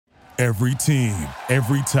Every team,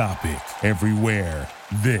 every topic, everywhere.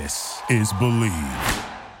 This is Believe.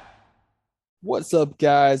 What's up,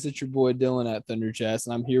 guys? It's your boy Dylan at Thunder Chats,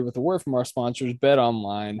 and I'm here with a word from our sponsors, Bet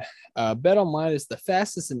Online. Bet Online is the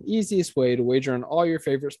fastest and easiest way to wager on all your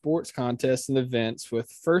favorite sports contests and events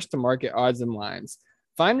with first-to-market odds and lines.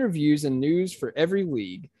 Find reviews and news for every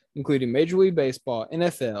league, including Major League Baseball,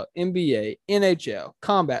 NFL, NBA, NHL,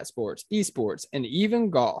 combat sports, esports, and even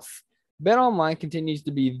golf. BetOnline continues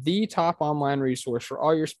to be the top online resource for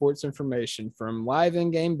all your sports information, from live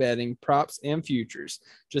in-game betting, props, and futures.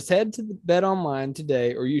 Just head to the BetOnline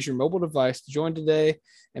today or use your mobile device to join today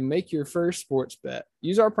and make your first sports bet.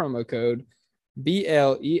 Use our promo code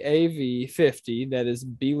BLEAV50, that is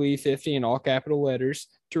BLEAV50 in all capital letters,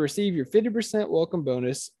 to receive your 50% welcome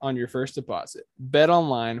bonus on your first deposit.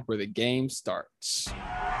 BetOnline, where the game starts.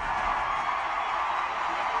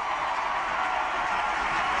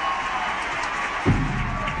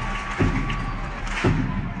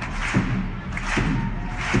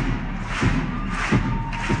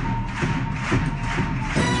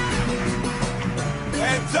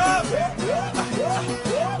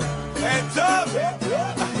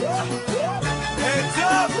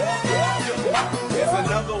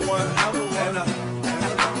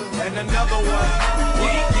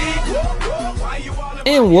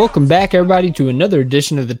 And welcome back, everybody, to another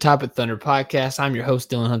edition of the Top at Thunder podcast. I'm your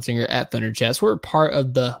host, Dylan Hunsinger at Thunder Chats. We're part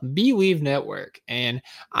of the Believe Network, and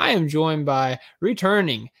I am joined by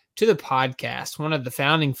returning to the podcast, one of the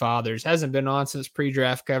founding fathers. Hasn't been on since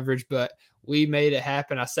pre-draft coverage, but we made it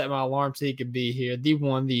happen. I set my alarm so he could be here. The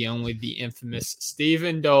one, the only, the infamous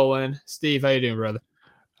Stephen Dolan. Steve, how you doing, brother?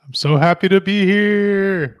 I'm so happy to be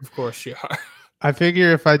here. Of course you are. I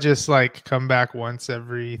figure if I just come back once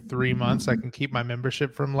every 3 months, I can keep my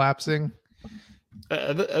membership from lapsing.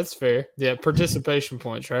 That's fair. Yeah, participation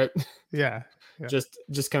points, right? Yeah.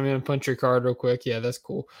 Just come in and punch your card real quick. Yeah, that's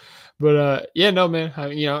cool. But no, man.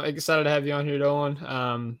 Excited to have you on here,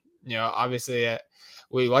 Dolan. Obviously,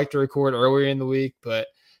 we like to record earlier in the week, but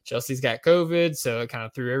Chelsea's got COVID, so it kind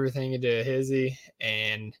of threw everything into a hizzy.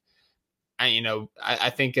 And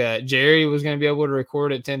I think Jerry was going to be able to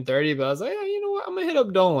record at 10:30, but I was like, you know what? I'm going to hit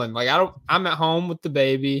up Dolan. I'm at home with the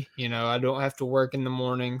baby. I don't have to work in the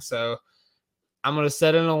morning. So I'm going to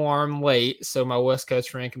set an alarm late so my West Coast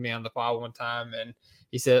friend can be on the pod one time. And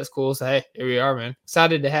he said, it's cool. So, hey, here we are, man.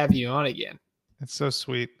 Excited to have you on again. It's so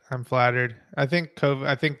sweet. I'm flattered. I think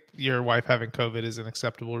your wife having COVID is an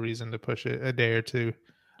acceptable reason to push it a day or two.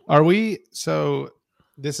 Are we? So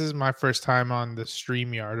this is my first time on the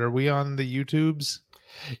StreamYard. Are we on the YouTubes?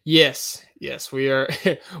 Yes, we are.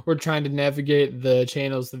 We're trying to navigate the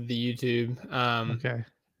channels of the YouTube. Okay.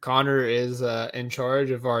 Connor is in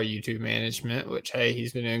charge of our YouTube management, which, hey,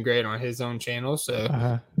 he's been doing great on his own channel.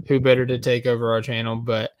 So who better to take over our channel?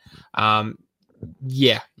 But we're on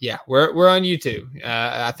YouTube.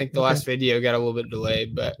 I think the last video got a little bit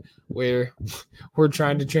delayed, but we're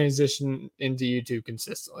trying to transition into YouTube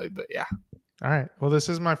consistently. But yeah. All right. Well, this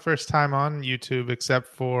is my first time on YouTube, except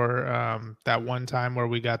for that one time where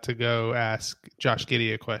we got to go ask Josh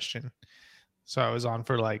Giddey a question. So I was on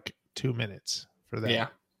for 2 minutes for that. Yeah.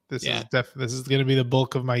 This is going to be the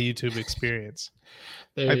bulk of my YouTube experience.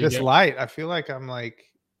 This go. light, I feel like I'm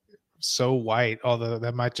so white, although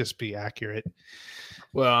that might just be accurate.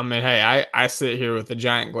 Well, I mean, hey, I sit here with a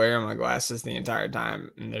giant glare on my glasses the entire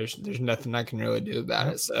time, and there's nothing I can really do about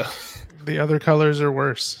it. So the other colors are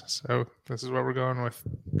worse. So this is what we're going with.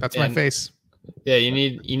 That's my face. Yeah, you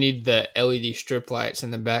need the LED strip lights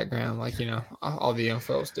in the background, all the young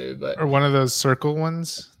folks do. But or one of those circle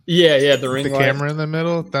ones. Yeah, the ring. The light. camera in the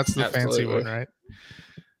middle. That's the Absolutely. fancy one, right?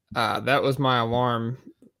 That was my alarm,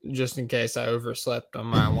 just in case I overslept on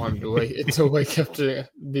my alarm to wake up to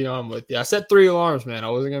be on with you. I set 3 alarms, man. I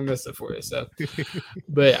wasn't gonna miss it for you. So,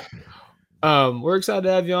 but yeah, we're excited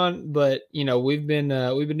to have you on. But we've been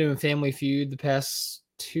doing Family Feud the past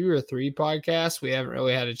 2 or 3 podcasts. We haven't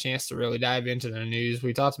really had a chance to really dive into the news.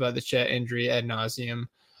 We talked about the Chet injury ad nauseum,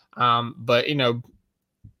 but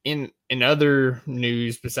in other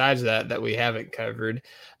news besides that we haven't covered,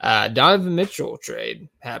 Donovan Mitchell trade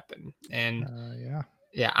happened, and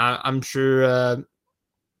I'm sure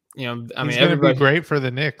he's going to be great for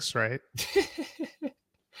the Knicks, right?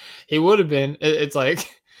 He would have been. It's like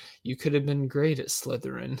you could have been great at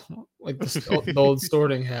Slytherin, like the old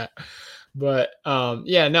Sorting Hat. But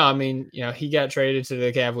he got traded to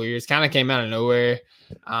the Cavaliers. Kind of came out of nowhere.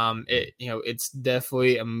 It's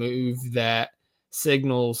definitely a move that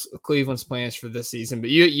signals Cleveland's plans for this season. But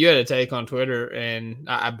you had a take on Twitter, and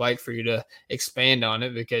I'd like for you to expand on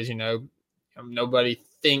it because nobody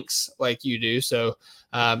thinks like you do. So,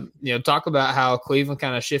 talk about how Cleveland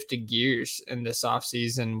kind of shifted gears in this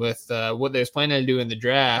offseason with what they was planning to do in the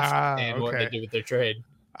draft and what they did with their trade.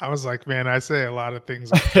 I was like, man, I say a lot of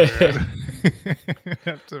things on Twitter. I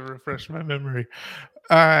have to refresh my memory.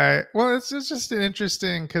 Well, it's just an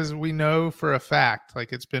interesting, because we know for a fact,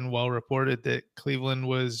 like it's been well reported that Cleveland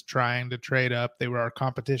was trying to trade up. They were our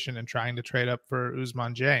competition and trying to trade up for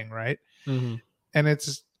Ousmane Dieng, right? Mm-hmm. And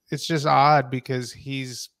it's just odd because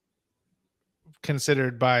he's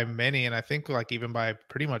considered by many, and I think like even by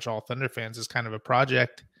pretty much all Thunder fans, as kind of a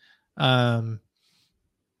project.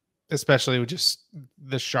 Especially with just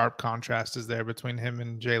the sharp contrast is there between him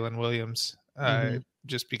and Jalen Williams,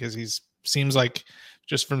 just because seems like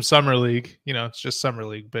just from summer league, it's just summer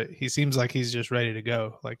league, but he seems like he's just ready to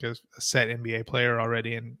go, like a set NBA player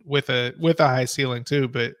already, and with a high ceiling too.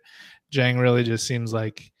 But Dieng really just seems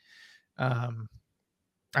like, I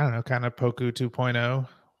don't know, kind of Poku 2.0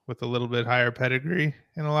 with a little bit higher pedigree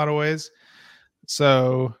in a lot of ways.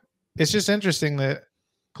 So it's just interesting that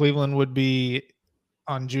Cleveland would be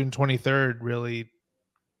on June 23rd really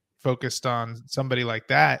focused on somebody like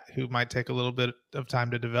that who might take a little bit of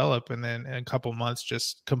time to develop, and then in a couple months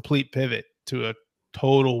just complete pivot to a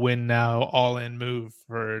total win now all in move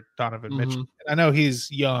for Donovan Mitchell. I know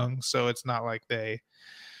he's young, so it's not like they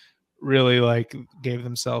really like gave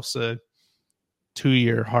themselves a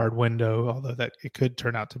 2-year hard window, although that it could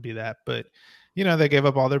turn out to be that. But they gave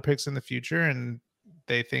up all their picks in the future, and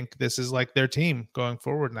they think this is like their team going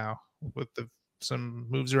forward now with some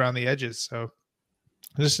moves around the edges. So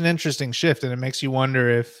just an interesting shift, and it makes you wonder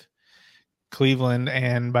if Cleveland,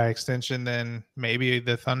 and by extension then maybe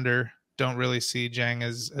the Thunder, don't really see Dieng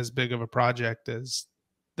as big of a project as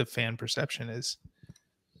the fan perception is.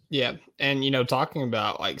 Yeah. And talking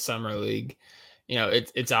about like summer league,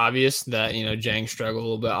 it's obvious that Dieng struggled a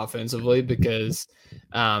little bit offensively because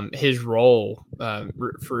his role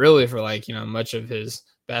for like much of his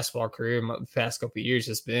basketball career the past couple of years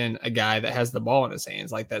has been a guy that has the ball in his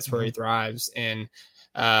hands. Like that's where he thrives, and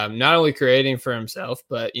not only creating for himself,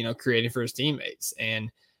 but creating for his teammates. And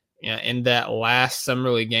in that last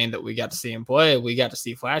summer league game that we got to see him play, we got to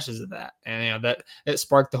see flashes of that, and that it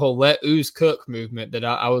sparked the whole "let Ooze cook" movement that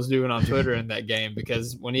I was doing on Twitter in that game,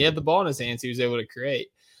 because when he had the ball in his hands, he was able to create.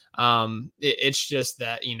 It's just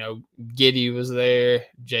that Giddey was there,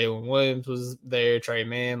 Jalen Williams was there, Trey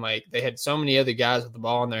Mann, like they had so many other guys with the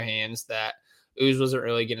ball in their hands that Ooze wasn't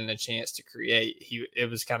really getting a chance to create. It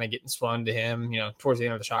was kind of getting spun to him, towards the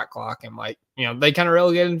end of the shot clock, and like they kind of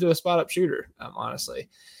relegated him to a spot up shooter, honestly.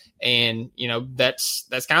 And that's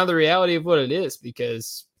kind of the reality of what it is,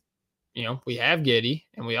 because we have Giddey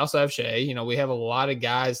and we also have Shea. We have a lot of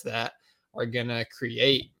guys that are gonna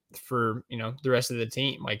create for the rest of the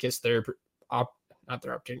team. Like it's their not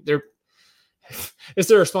their opportunity, it's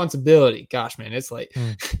their responsibility. Gosh, man, it's like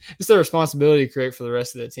it's their responsibility to create for the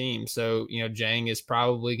rest of the team. So Dieng is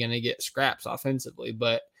probably going to get scraps offensively,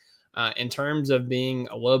 but in terms of being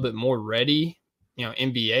a little bit more ready,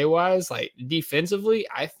 NBA wise, like defensively,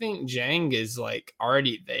 I think Dieng is like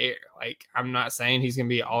already there. Like I'm not saying he's going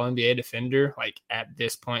to be an all NBA defender like at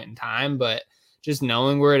this point in time, but just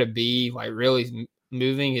knowing where to be, like really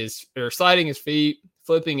moving sliding his feet,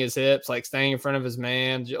 flipping his hips, like staying in front of his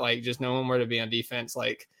man, like just knowing where to be on defense.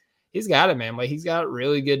 Like he's got it, man. Like he's got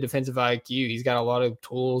really good defensive IQ. He's got a lot of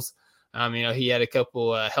tools. He had a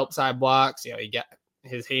couple help side blocks. He got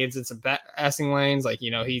his hands in some passing lanes. Like,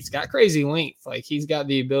 he's got crazy length. Like he's got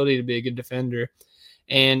the ability to be a good defender.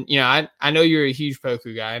 And, I know you're a huge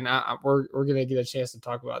Poku guy, and we're going to get a chance to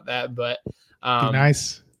talk about that, but be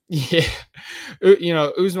nice. Yeah.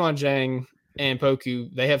 Ousmane Dieng and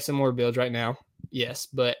Poku, they have similar builds right now. Yes,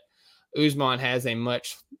 but Ousmane has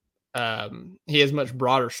he has much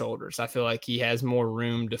broader shoulders. I feel like he has more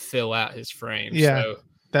room to fill out his frame. Yeah, so,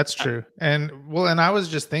 that's true. And I was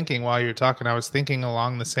just thinking while you're talking, I was thinking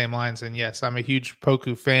along the same lines. And yes, I'm a huge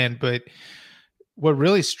Poku fan, but what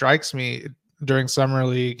really strikes me during Summer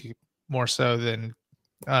League more so than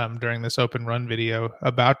during this open run video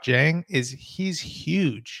about Dieng is he's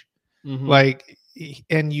huge. Mm-hmm. Like,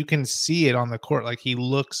 and you can see it on the court. Like he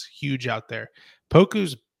looks huge out there.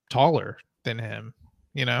 Poku's taller than him,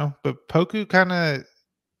 but Poku kind of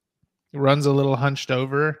runs a little hunched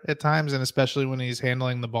over at times. And especially when he's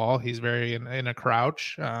handling the ball, he's very in a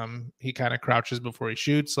crouch. He kind of crouches before he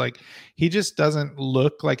shoots. Like he just doesn't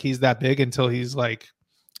look like he's that big until he's like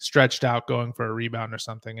stretched out going for a rebound or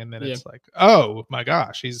something. And then it's like, oh my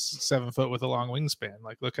gosh, he's 7 foot with a long wingspan.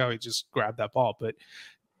 Like, look how he just grabbed that ball. But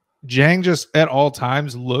Dieng just at all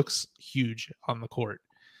times looks huge on the court.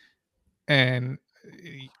 And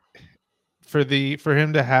for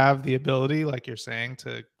him to have the ability, like you're saying,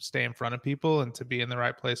 to stay in front of people and to be in the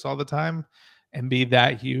right place all the time and be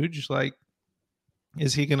that huge, like,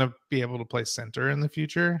 is he going to be able to play center in the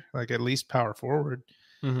future? Like at least power forward.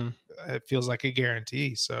 Mm-hmm. It feels like a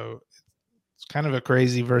guarantee. So it's kind of a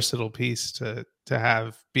crazy versatile piece to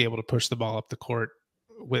be able to push the ball up the court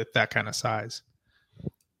with that kind of size.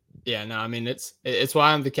 Yeah, no, I mean it's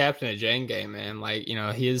why I'm the captain of Jane Game, man. Like, you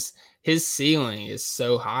know, his ceiling is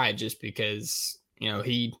so high just because, you know,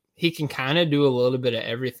 he can kind of do a little bit of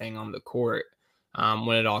everything on the court.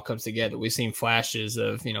 When it all comes together, we've seen flashes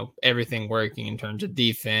of, you know, everything working in terms of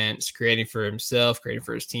defense, creating for himself, creating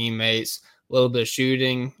for his teammates, a little bit of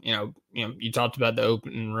shooting. You you talked about the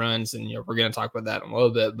open runs, and, you know, we're going to talk about that in a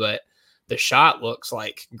little bit, but the shot looks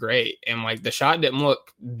like great. And like the shot didn't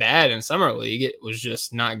look bad in summer league. It was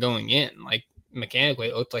just not going in. Like mechanically,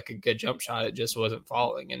 it looked like a good jump shot. It just wasn't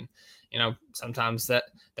falling. And, you know, sometimes that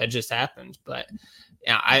just happens, but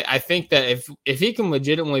yeah, I think that if he can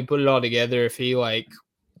legitimately put it all together, if he, like,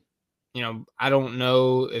 you know, I don't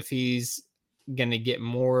know if he's going to get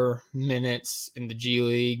more minutes in the G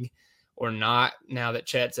League or not now that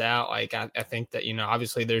Chet's out. Like, I think that, you know,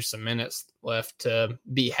 obviously there's some minutes left to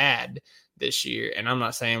be had this year. And I'm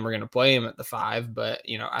not saying we're going to play him at the 5, but,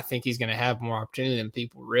 you know, I think he's going to have more opportunity than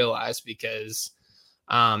people realize because,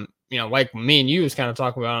 you know, like me and you was kind of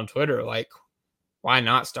talking about on Twitter, like, why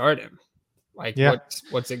not start him? Like, yeah.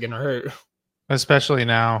 What's it going to hurt? Especially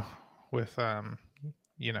now with,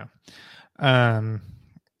 you know,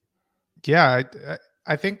 yeah,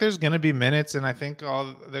 I think there's going to be minutes, and I think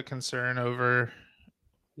all the concern over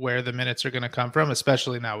where the minutes are going to come from,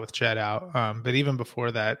 especially now with Chet out. But even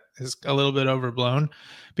before that is a little bit overblown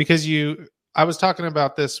because I was talking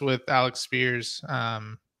about this with Alex Spears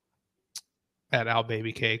at Al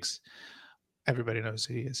Baby Cakes. Everybody knows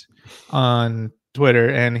who he is on Twitter.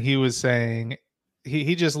 And he was saying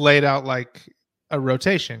he just laid out like a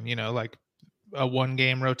rotation, you know, like a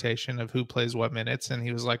 1-game rotation of who plays what minutes. And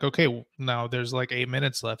he was like, okay, now there's like 8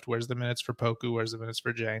 minutes left. Where's the minutes for Poku? Where's the minutes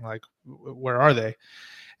for Jang? Like, where are they?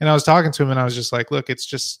 And I was talking to him and I was just like, look,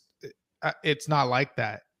 it's not like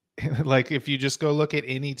that. Like if you just go look at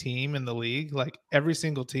any team in the league, like every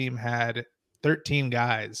single team had 13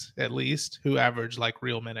 guys at least who averaged like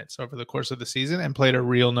real minutes over the course of the season and played a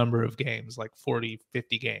real number of games, like 40,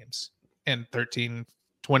 50 games and 13,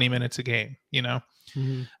 20 minutes a game, you know?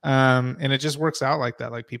 Mm-hmm. And it just works out like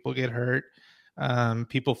that. Like people get hurt.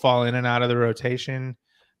 People fall in and out of the rotation.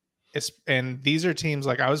 And these are teams,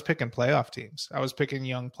 like I was picking playoff teams. I was picking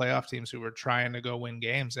young playoff teams who were trying to go win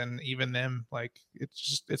games. And even them, like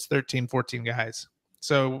it's 13, 14 guys.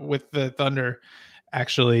 So with the Thunder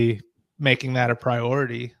actually making that a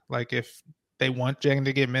priority, like if they want Jang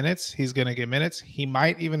to get minutes, he's going to get minutes. He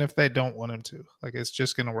might, even if they don't want him to. Like it's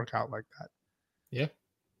just going to work out like that. Yeah.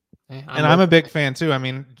 I'm a big fan too. I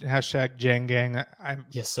mean, hashtag Jang Gang.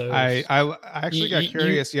 Yes, sir. I actually got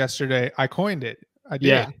curious yesterday. I coined it. I did.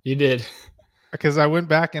 Yeah, you did. Because I went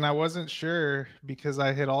back and I wasn't sure because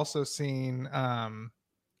I had also seen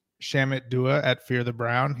Shamit Dua at Fear the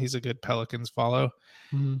Brown. He's a good Pelicans follow.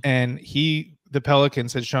 Mm-hmm. And the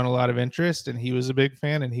Pelicans had shown a lot of interest and he was a big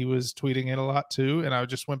fan and he was tweeting it a lot too. And I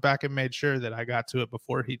just went back and made sure that I got to it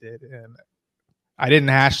before he did. And I didn't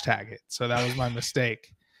hashtag it. So that was my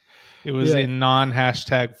mistake. It was in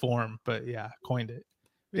non-hashtag form, but yeah, coined it.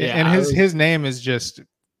 Yeah, and his name is just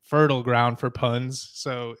fertile ground for puns.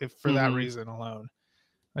 So if for that reason alone,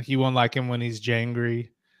 like you won't like him when he's jangry.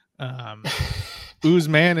 Whose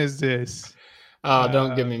man is this? Oh,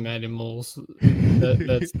 don't give me Matty Moles.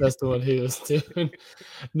 That's the one he was doing.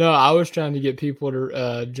 No, I was trying to get people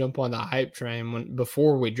to jump on the hype train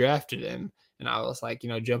before we drafted him. And I was like, you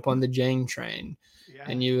know, jump on the Jang train. Yeah.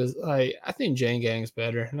 And he was like, I think Jang Gang's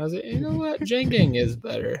better. And I was like, you know what? Jang Gang is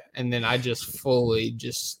better. And then I just fully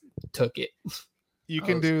took it. You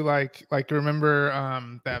can do like remember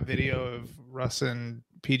that video of Russ and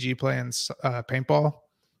PG playing paintball?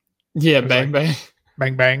 Yeah, bang, bang.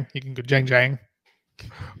 Bang, bang. You can go Jang, Jang.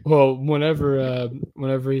 Well,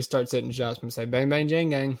 whenever he starts hitting shots, I'm going to say bang, bang,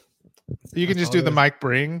 Jang Gang. You can just do the Mike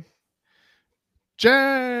Bring.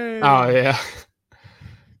 Jang! Oh, yeah.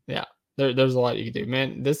 Yeah. There's a lot you can do,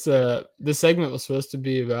 man. This segment was supposed to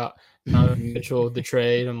be about Donovan Mitchell, the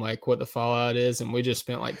trade, and like what the fallout is, and we just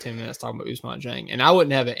spent like 10 minutes talking about Ousmane Dieng, and I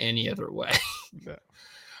wouldn't have it any other way. No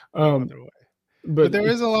other way. But there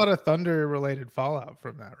is a lot of Thunder related fallout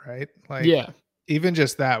from that, right? Like, yeah, even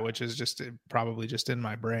just that, which is just probably just in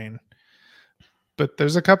my brain. But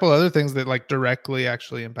there's a couple other things that like directly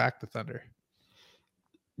actually impact the Thunder.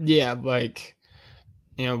 Yeah, like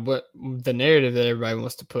what the narrative that everybody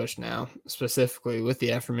wants to push now, specifically with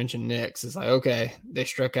the aforementioned Knicks, is like, okay, they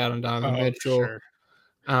struck out on Donovan Mitchell. Sure.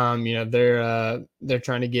 They're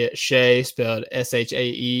trying to get Shea, spelled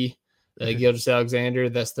Shae, Gilgeous-Alexander.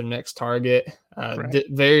 That's their next target. Right.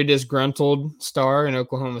 Very disgruntled star in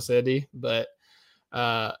Oklahoma City, but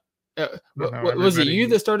was it you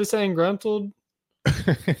that started saying gruntled?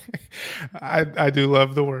 I do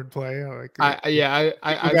love the wordplay. I like it.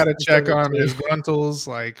 I got to check on his gruntles.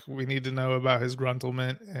 Like, we need to know about his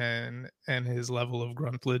gruntlement and his level of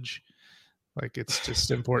gruntlage. Like, it's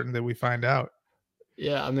just important that we find out.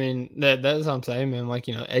 Yeah, I mean that's what I'm saying, man. Like,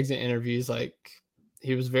 exit interviews, like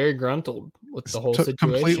he was very gruntled with the whole situation.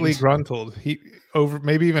 Completely gruntled.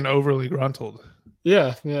 Maybe even overly gruntled.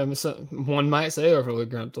 Yeah. One might say overly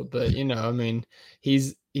gruntled, but I mean,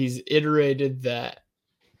 he's iterated that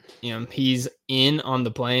he's in on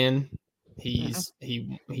the plan. He's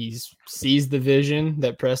sees the vision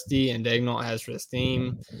that Presti and Daigneault has for this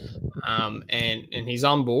team, and he's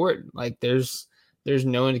on board. Like, there's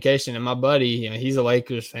no indication. And my buddy, he's a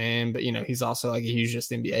Lakers fan, but he's also like a huge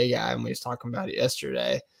just NBA guy, and we was talking about it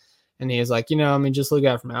yesterday. And he was like, I mean, just look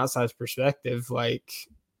at it from outside's perspective. Like,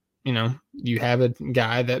 you have a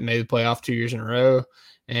guy that made the playoff 2 years in a row,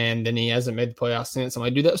 and then he hasn't made the playoffs since. I'm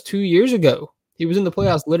like, dude, that was 2 years ago. He was in the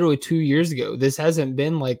playoffs literally 2 years ago. This hasn't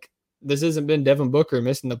been Devin Booker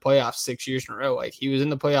missing the playoffs 6 years in a row. Like, he was in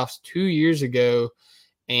the playoffs 2 years ago,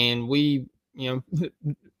 and we,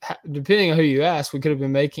 depending on who you ask, we could have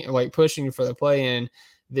been pushing for the play-in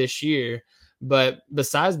this year. But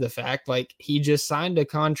besides the fact, like, he just signed a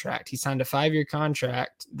contract. He signed a 5-year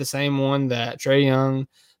contract, the same one that Trae Young,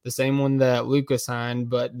 the same one that Luka signed.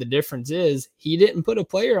 But the difference is he didn't put a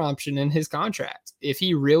player option in his contract. If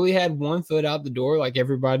he really had one foot out the door, like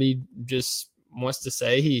everybody just wants to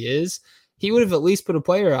say he is, he would have at least put a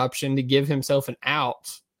player option to give himself an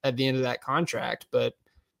out at the end of that contract. But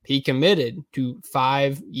he committed to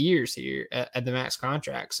 5 years here at the max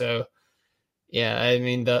contract. So, yeah, I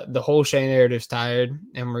mean, the whole Shea narrative's tired,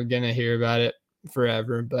 and we're going to hear about it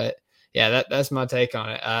forever. But, yeah, that's my take on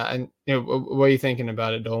it. And what are you thinking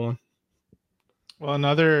about it, Dolan? Well,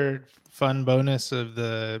 another fun bonus of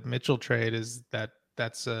the Mitchell trade is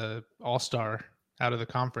that's a all-star out of the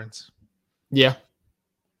conference. Yeah.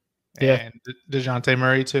 And DeJounte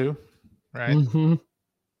Murray, too, right? Mm-hmm.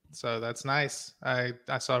 So that's nice. I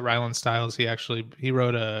saw Rylan Stiles. He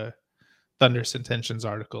wrote a Thunder's Intentions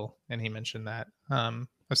article, and he mentioned that.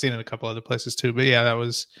 I've seen it a couple other places too, but yeah,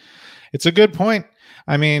 it's a good point.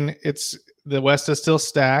 I mean, the West is still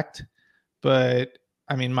stacked, but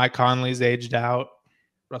I mean, Mike Conley's aged out.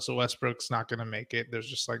 Russell Westbrook's not going to make it. There's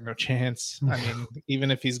just like no chance. I mean,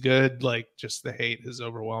 even if he's good, like, just the hate is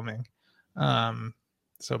overwhelming.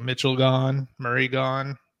 So Mitchell gone, Murray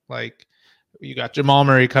gone. Like, you got Jamal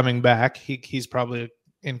Murray coming back. He's probably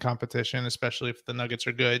in competition, especially if the Nuggets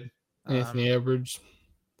are good. Anthony Edwards,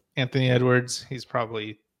 he's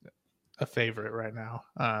probably a favorite right now.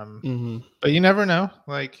 But you never know.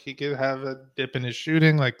 Like, he could have a dip in his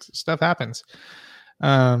shooting. Like, stuff happens.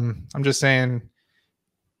 I'm just saying,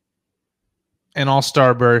 an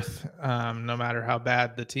all-star berth, no matter how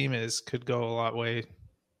bad the team is, could go a lot way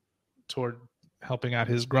toward helping out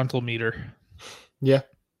his gruntle meter. Yeah,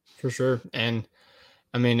 for sure. And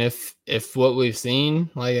I mean, if what we've seen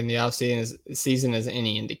like in the offseason is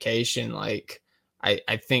any indication, like,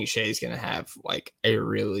 I think Shea's going to have like a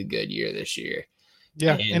really good year this year.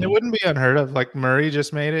 Yeah, and it wouldn't be unheard of. Like, Murray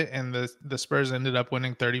just made it, and the Spurs ended up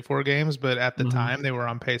winning 34 games, but at the time they were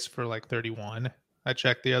on pace for like 31. I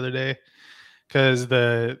checked the other day, because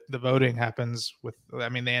the voting happens with, I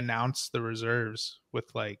mean, they announced the reserves with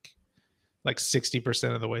like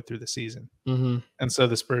 60% of the way through the season. And so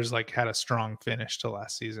the Spurs like had a strong finish to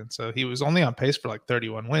last season. So he was only on pace for like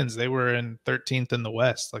 31 wins. They were in 13th in the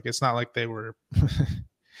West. Like, it's not like they were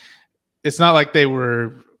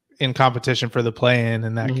in competition for the play-in,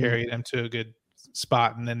 and that carried them to a good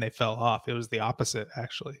spot, and then they fell off. It was the opposite,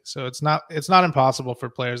 actually. So it's not impossible for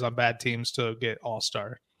players on bad teams to get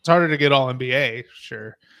all-star. It's harder to get all-NBA,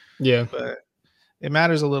 sure. Yeah. But it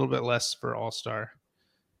matters a little bit less for all-star.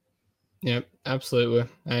 Yep, absolutely.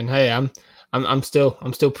 And hey, I'm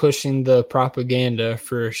still pushing the propaganda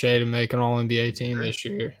for Shea to make an all NBA team this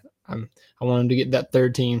year. I want him to get that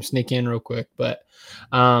third team, sneak in real quick. But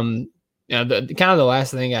the kind of the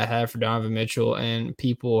last thing I have for Donovan Mitchell, and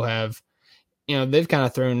people have, they've kind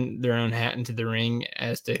of thrown their own hat into the ring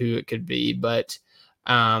as to who it could be. But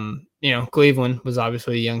Cleveland was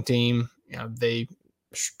obviously a young team. They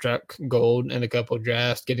struck gold in a couple of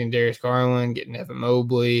drafts, getting Darius Garland, getting Evan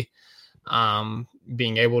Mobley.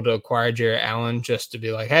 Being able to acquire Jarrett Allen just to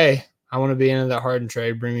be like, hey, I want to be in that Harden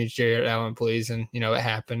trade. Bring me Jarrett Allen, please. And, it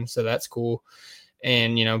happened. So that's cool.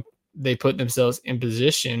 And, they put themselves in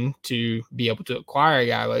position to be able to acquire a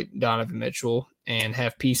guy like Donovan Mitchell and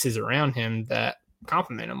have pieces around him that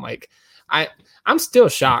complement him. Like, I'm still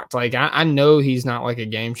shocked. Like, I know he's not like a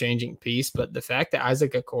game-changing piece, but the fact that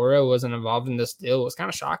Isaac Okoro wasn't involved in this deal was kind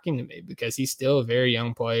of shocking to me because he's still a very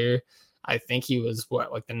young player. I think he was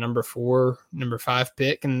like the number 5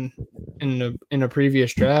 pick in a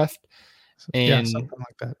previous draft. And something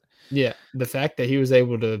like that. Yeah, the fact that they was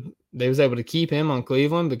able to keep him on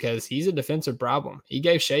Cleveland because he's a defensive problem. He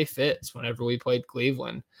gave Shea fits whenever we played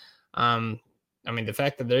Cleveland. The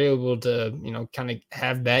fact that they're able to, kind of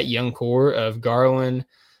have that young core of Garland,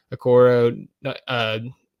 Okoro, I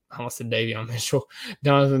almost said Davion Mitchell,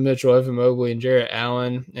 Donovan Mitchell, Evan Mobley, and Jarrett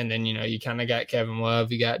Allen. And then, you kind of got Kevin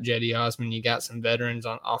Love, you got Jetty Osman, you got some veterans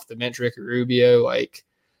off the bench, Ricky Rubio. Like,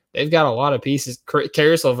 they've got a lot of pieces.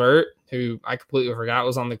 Karis LeVert, who I completely forgot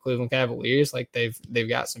was on the Cleveland Cavaliers. Like, they've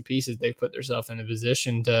got some pieces. They've put themselves in a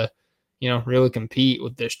position to, really compete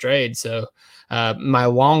with this trade. So my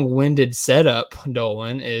long-winded setup,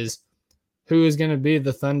 Dolan, is who is going to be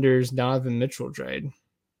the Thunder's Donovan Mitchell trade?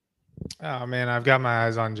 Oh, man, I've got my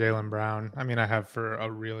eyes on Jaylen Brown. I mean, I have for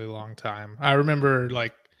a really long time. I remember,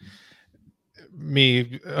 like,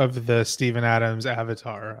 me of the Steven Adams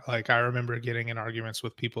avatar. Like, I remember getting in arguments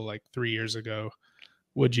with people like 3 years ago.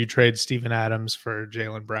 Would you trade Steven Adams for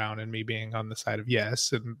Jaylen Brown? And me being on the side of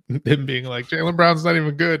yes, and them being like, Jaylen Brown's not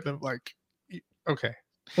even good. And I'm like, okay,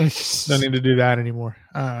 don't need to do that anymore.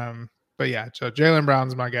 But yeah, so Jaylen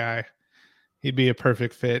Brown's my guy. He'd be a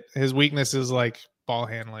perfect fit. His weakness is like ball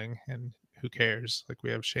handling, and who cares? Like,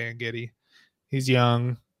 we have Shea Giddey. He's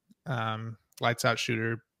young, lights out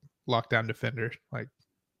shooter, lockdown defender, like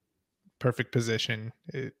perfect position.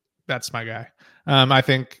 That's my guy. I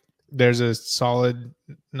think there's a solid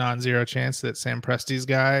non-zero chance that Sam Presti's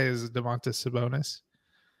guy is Domantas Sabonis.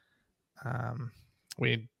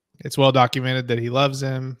 It's well documented that he loves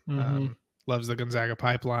him, loves the Gonzaga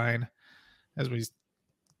pipeline, as we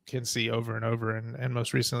can see over and over, and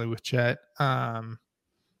most recently with Chet. And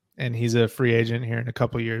he's a free agent here in a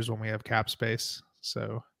couple years when we have cap space.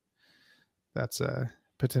 So that's a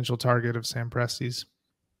potential target of Sam Presti's.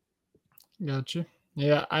 Gotcha.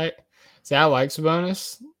 Yeah, I like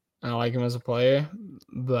Sabonis. I like him as a player,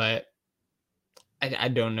 but I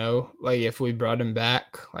don't know. Like, if we brought him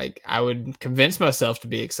back, like, I would convince myself to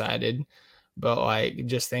be excited, but like,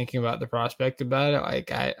 just thinking about the prospect about it,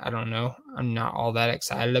 like, I don't know. I'm not all that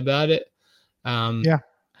excited about it. Yeah.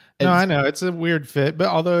 No, I know it's a weird fit, but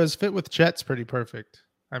although his fit with Chet's pretty perfect.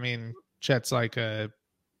 I mean, Chet's like a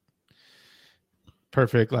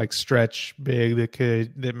perfect, like, stretch big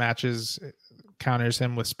that matches, counters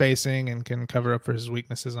him with spacing and can cover up for his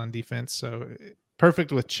weaknesses on defense. So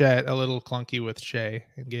perfect with Chet, a little clunky with Shea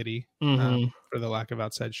and Giddey for the lack of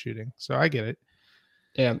outside shooting. So I get it.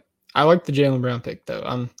 Yeah, I like the Jaylen Brown pick though.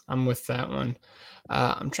 I'm with that one.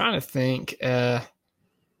 I'm trying to think. I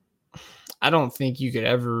don't think you could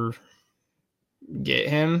ever get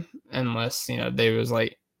him unless they was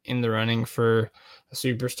like in the running for a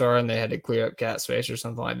superstar and they had to clear up cap space or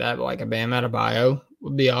something like that. But like a Bam Adebayo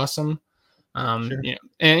would be awesome. Sure.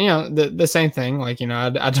 The same thing, like, I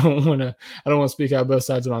don't want to speak out both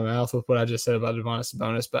sides of my mouth with what I just said about Domantas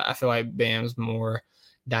Sabonis, but I feel like Bam's more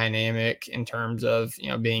dynamic in terms of,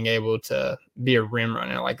 being able to be a rim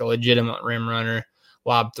runner, like a legitimate rim runner,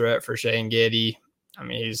 lob threat for Shea and Giddey. I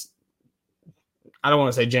mean, I don't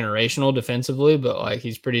want to say generational defensively, but like,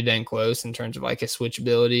 he's pretty dang close in terms of like his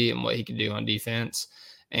switchability and what he can do on defense.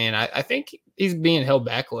 And I think he's being held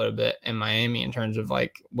back a little bit in Miami in terms of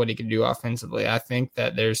like what he can do offensively. I think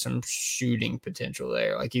that there's some shooting potential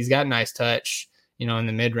there. Like, he's got nice touch, in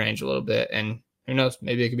the mid range a little bit, and who knows,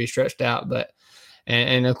 maybe it could be stretched out. But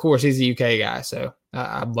and of course he's a UK guy, so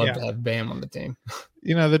I'd love to have Bam on the team.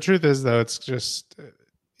 The truth is though, it's just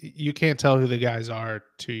you can't tell who the guys are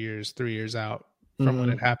 2 years, 3 years out from when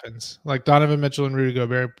it happens. Like Donovan Mitchell and Rudy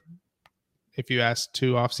Gobert, if you asked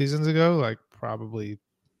 2 off seasons ago, like probably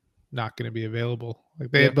not going to be available.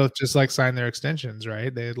 Like they had both just like signed their extensions,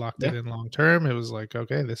 right? They had locked it in long term. It was like,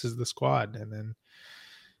 okay, this is the squad. And then,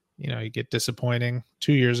 you get disappointing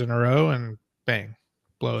 2 years in a row and bang,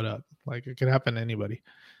 blow it up. Like, it could happen to anybody.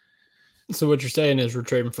 So what you're saying is we're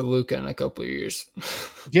trading for Luka in a couple of years.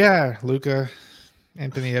 Yeah, Luka,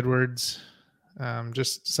 Anthony Edwards,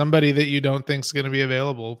 just somebody that you don't think is going to be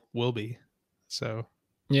available will be. So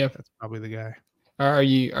yeah, that's probably the guy. Are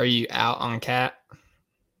you out on Cat?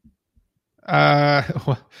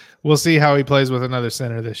 We'll see how he plays with another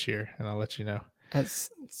center this year, and I'll let you know. It's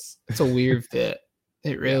a weird fit.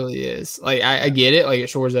 It really is. Like I get it. Like it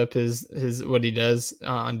shores up his what he does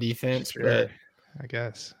on defense, but I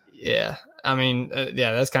guess. Yeah. I mean,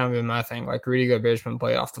 that's kind of been my thing. Like Rudy Gobert's been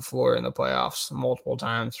played off the floor in the playoffs multiple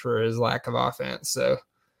times for his lack of offense. So,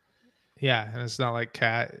 yeah, and it's not like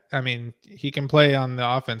Cat. I mean, he can play on the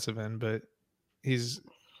offensive end, but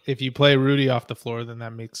if you play Rudy off the floor, then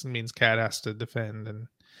that means Cat has to defend, and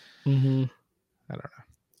I don't know.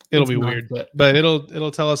 It'll be weird, but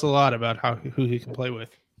it'll tell us a lot about who he can play with.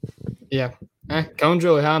 Yeah. Cone's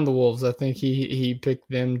really high on the Wolves. I think he picked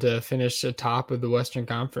them to finish atop of the Western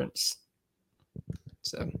Conference.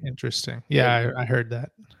 So interesting. Yeah, I heard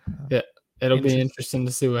that. Yeah, it'll be interesting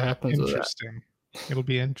to see what happens with that. It'll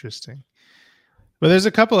be interesting. But there's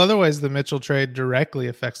a couple other ways the Mitchell trade directly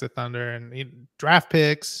affects the Thunder, and draft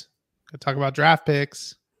picks. Talk about draft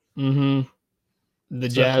picks. The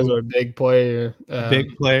Jazz are a big player.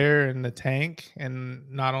 Big player in the tank, and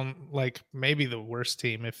not on maybe the worst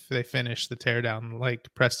team if they finish the teardown like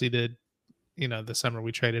Presti did, the summer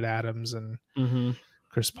we traded Adams and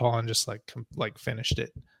Chris Paul and just finished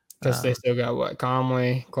it. Because they still got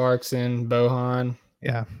Conley, Clarkson, Bohan.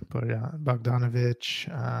 Yeah,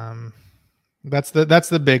 Bogdanovich. That's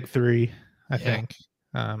the big three, I think.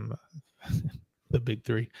 The big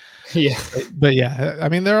three. Yeah. But yeah, I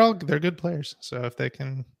mean they're good players. So if they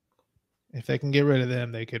can get rid of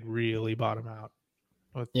them, they could really bottom out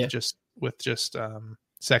with just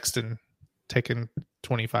Sexton taking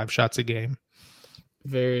 25 shots a game.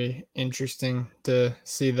 Very interesting to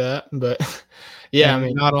see that. But yeah, and I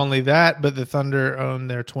mean not only that, but the Thunder own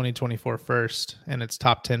their 2024 first and it's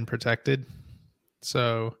top 10 protected.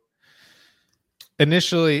 So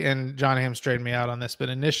initially, and John Hamm straightened me out on this, but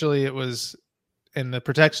initially it was, and the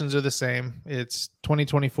protections are the same. It's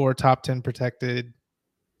 2024 top 10 protected,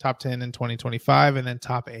 top 10 in 2025, and then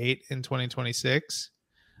top 8 in 2026.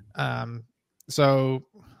 So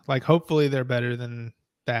hopefully they're better than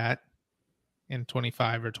that in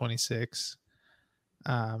 25 or 26.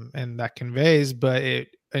 And that conveys, but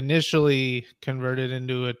it initially converted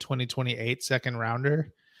into a 2028 second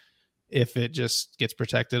rounder if it just gets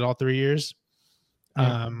protected all 3 years.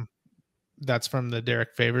 That's from the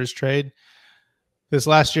Derek Favors trade. This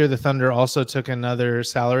last year, the Thunder also took another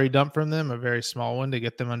salary dump from them, a very small one to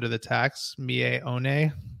get them under the tax. Mie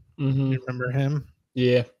One. You remember him?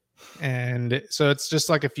 Yeah. And so it's just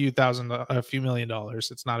like a few $1 million.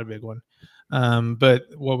 It's not a big one. But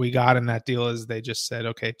what we got in that deal is they just said,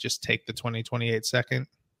 okay, just take the 2028 second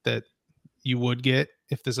that you would get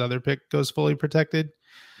if this other pick goes fully protected.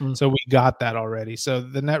 So we got that already. So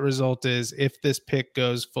the net result is if this pick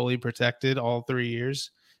goes fully protected all 3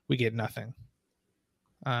 years, we get nothing.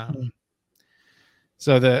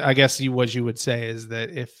 So I guess what you would say is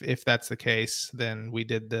that if that's the case, then we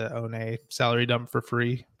did the One salary dump for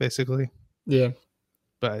free, basically. Yeah.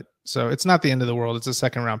 But so it's not the end of the world. It's a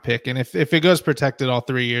second round pick. And if it goes protected all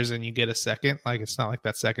 3 years and you get a second, it's not like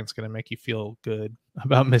that second's going to make you feel good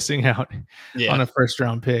about missing out on a first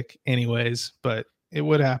round pick anyways, but it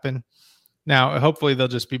would happen. Now, hopefully they'll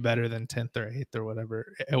just be better than 10th or 8th or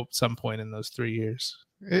whatever at some point in those 3 years.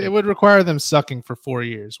 It would require them sucking for 4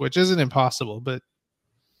 years, which isn't impossible, but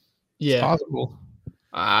it's possible.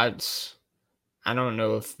 I don't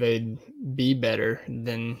know if they'd be better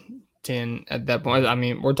than 10 at that point. I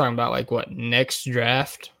mean, we're talking about next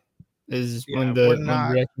draft is when the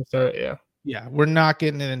draft start. Yeah, we're not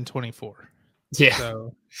getting it in 24. Yeah.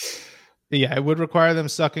 So yeah, it would require them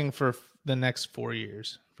sucking for the next 4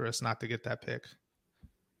 years for us not to get that pick.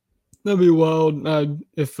 That'd be wild.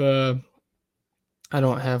 If I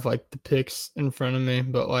don't have the picks in front of me,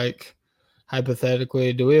 but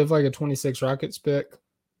hypothetically, do we have a 26 Rockets pick?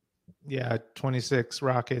 Yeah, 26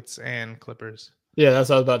 Rockets and Clippers. Yeah, that's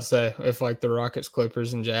what I was about to say. If the Rockets,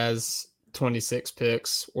 Clippers, and Jazz 26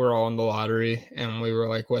 picks were all in the lottery and we were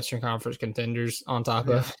Western Conference contenders on top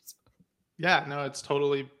of it. Yeah, no, it's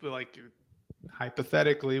totally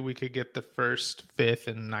hypothetically we could get the 1st, 5th,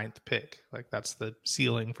 and 9th pick. That's the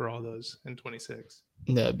ceiling for all those in 26.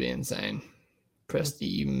 That'd be insane. Presti,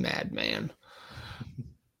 you madman.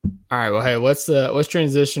 All right, well, hey, let's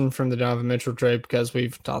transition from the Donovan Mitchell trade because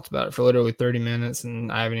we've talked about it for literally 30 minutes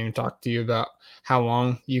and I haven't even talked to you about how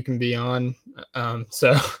long you can be on.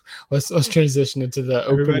 So let's transition into the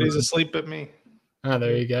everybody's asleep but me. Oh,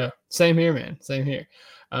 there you go. Same here, man. Same here.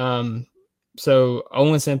 So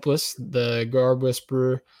Olin Simplus, the guard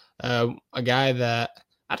whisperer, a guy that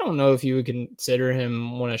I don't know if you would consider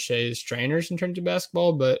him one of Shai's trainers in terms of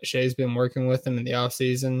basketball, but Shai's been working with him in the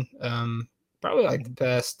offseason. Probably the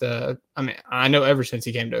past, I know ever since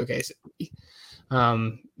he came to OKC.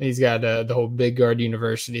 He's got the whole Big Guard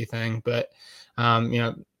University thing, but,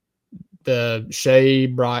 the Shea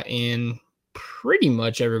brought in pretty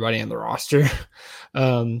much everybody on the roster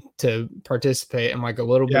to participate in like a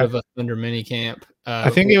little bit of a Thunder mini camp. I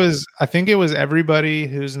think it was everybody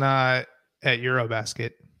who's not at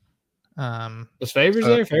Eurobasket. Was Favors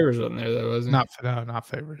there? Favors wasn't there though, wasn't he? Not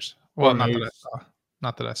Favors. Well,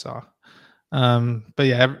 not that I saw. But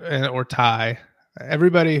yeah, or Ty.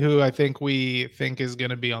 Everybody who I think we think is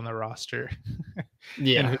going to be on the roster,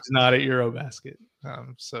 and who's not at Eurobasket.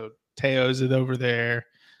 So Teo's is over there.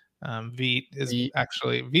 Veet is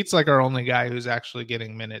Veet's like our only guy who's actually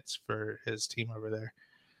getting minutes for his team over there.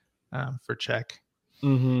 For Czech.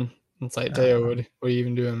 Mm-hmm. It's like Teo, what are you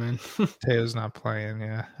even doing, man? Teo's not playing.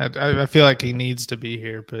 Yeah, I feel like he needs to be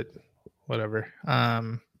here, but whatever.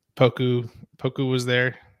 Poku was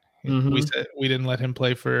there. Mm-hmm. We didn't let him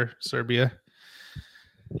play for Serbia.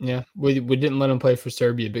 Yeah, we didn't let him play for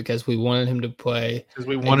Serbia because we wanted him to play. Because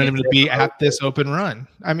we wanted him to be at this open run.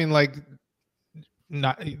 I mean, like,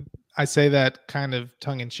 I say that kind of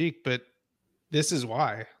tongue in cheek, but this is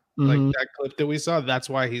why. Mm-hmm. Like that clip that we saw, that's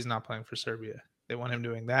why he's not playing for Serbia. They want him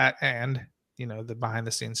doing that, and the behind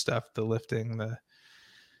the scenes stuff, the lifting, the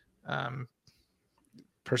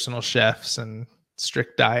personal chefs, and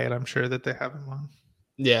strict diet. I'm sure that they have him on.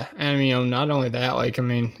 Yeah, and not only that,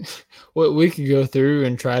 we could go through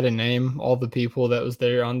and try to name all the people that was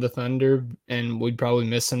there on the Thunder, and we'd probably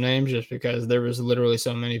miss some names just because there was literally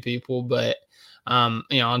so many people. But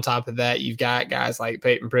on top of that, you've got guys like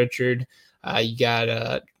Peyton Pritchard. You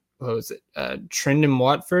got Trendon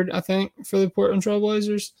Watford, I think, for the Portland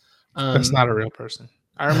Trailblazers. That's not a real person.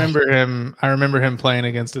 I remember him playing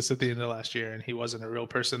against us at the end of last year, and he wasn't a real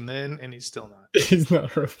person then, and he's still not. He's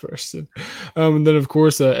not a real person. And then of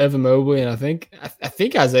course Evan Mobley, and I think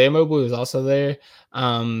Isaiah Mobley was also there.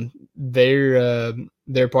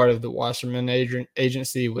 They're part of the Wasserman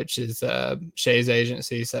agency, which is Shea's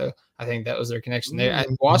agency. So I think that was their connection there.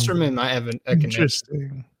 Wasserman might have a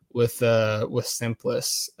connection with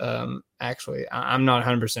Simpless. Actually, I'm not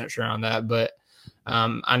 100% sure on that, but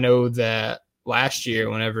I know that last year,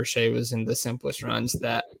 whenever Shea was in the Simplest runs,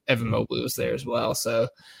 that Evan Mobley was there as well. So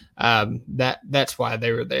that's why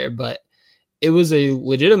they were there. But it was a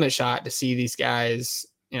legitimate shot to see these guys.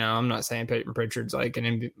 I'm not saying Peyton Pritchard's like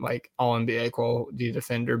an all NBA quality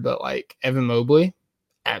defender, but like Evan Mobley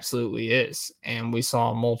absolutely is. And we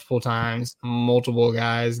saw multiple times, multiple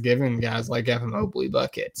guys giving guys like Evan Mobley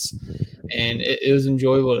buckets. And it was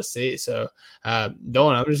enjoyable to see. So,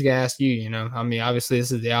 Dolan, I'm just going to ask you, obviously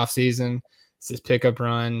this is the off season. This is pickup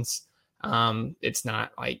runs. It's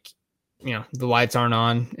not like, the lights aren't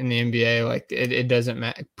on in the NBA. Like it doesn't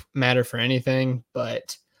matter for anything.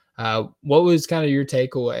 But what was kind of your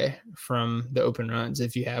takeaway from the open runs,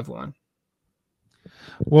 if you have one?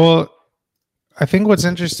 Well, I think what's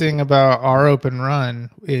interesting about our open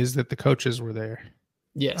run is that the coaches were there.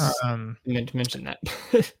 Yes. I meant to mention that.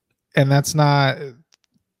 And that's not,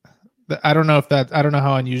 I don't know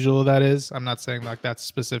how unusual that is. I'm not saying like that's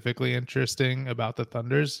specifically interesting about the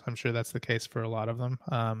Thunders. I'm sure that's the case for a lot of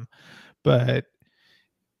them. But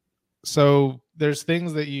so there's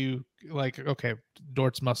things that you like, okay,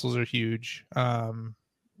 Dort's muscles are huge.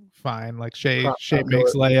 Fine. Like Shea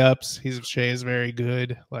makes layups. Shea is very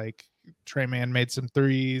good. Like Trey Mann made some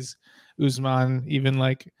threes. Usman even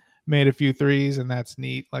like made a few threes, and that's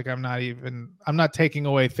neat. Like I'm not taking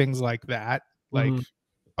away things like that. Like,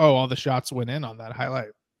 all the shots went in on that highlight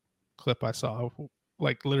clip I saw.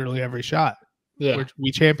 Like literally every shot. Yeah.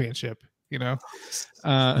 We championship,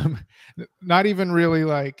 not even really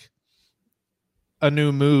like a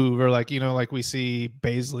new move or like, like we see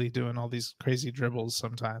Baisley doing all these crazy dribbles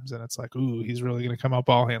sometimes. And it's like, ooh, he's really going to come out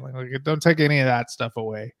ball handling. Like don't take any of that stuff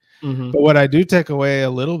away. Mm-hmm. But what I do take away a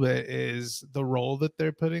little bit is the role that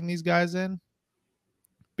they're putting these guys in.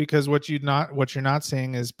 Because what you're not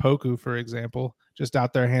seeing is Poku, for example, just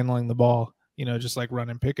out there handling the ball, just like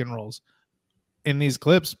running pick and rolls. In these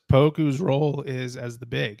clips, Poku's role is as the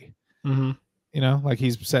big. Mm-hmm. Like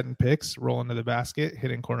he's setting picks, rolling to the basket,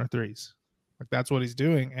 hitting corner threes. Like that's what he's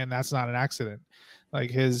doing, and that's not an accident.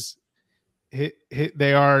 Like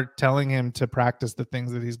they are telling him to practice the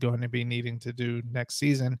things that he's going to be needing to do next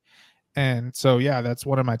season. And so, yeah, that's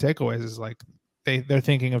one of my takeaways is like they're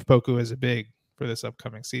thinking of Poku as a big for this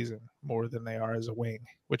upcoming season more than they are as a wing,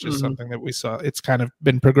 which is something that we saw. It's kind of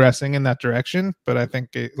been progressing in that direction, but I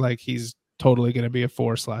think he's totally going to be a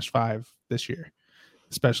 4/5 this year,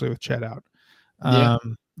 especially with Chet out. Yeah.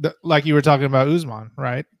 Like you were talking about Usman,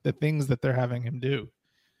 right? The things that they're having him do.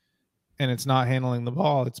 And it's not handling the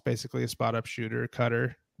ball. It's basically a spot up shooter,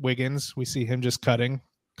 cutter. Wiggins, we see him just cutting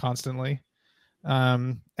constantly.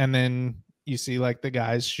 And then you see like the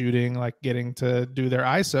guys shooting, like getting to do their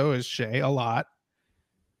ISO is Shea a lot.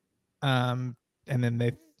 And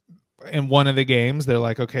then in one of the games, they're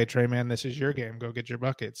like, okay, Trey, man, this is your game. Go get your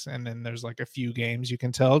buckets. And then there's like a few games you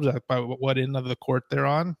can tell like by what end of the court they're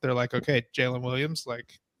on. They're like, okay, Jalen Williams,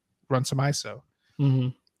 like run some ISO. Mm-hmm.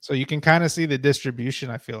 So you can kind of see the distribution,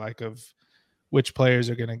 I feel like, of which players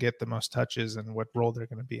are going to get the most touches and what role they're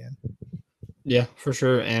going to be in. Yeah, for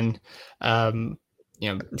sure. And,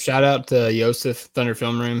 shout out to Yosef Thunder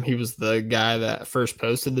Film Room. He was the guy that first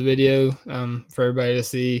posted the video for everybody to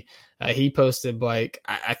see. He posted like,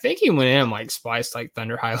 I think he went in and like spliced like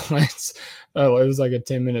Thunder highlights. It was like a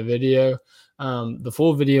 10-minute video. The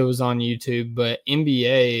full video was on YouTube, but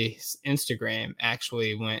NBA's Instagram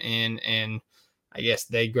actually went in and I guess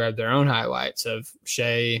they grabbed their own highlights of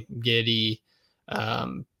Shea, Giddey,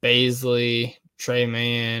 Baisley, Trey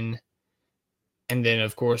Mann, and then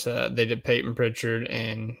of course they did Peyton Pritchard,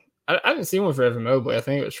 and I didn't see one for Evan Mobley. I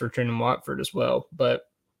think it was for Trendon Watford as well. But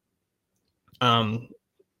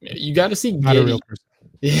you got to see Giddey. Not a real person.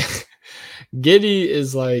 Yeah, Giddey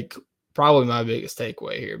is like probably my biggest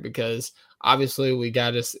takeaway here because obviously we've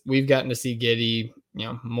gotten to see Giddey,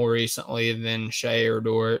 more recently than Shea or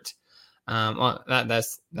Dort.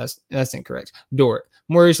 That's incorrect. Dort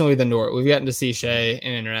more recently than Dort. We've gotten to see Shea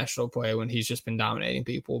in international play when he's just been dominating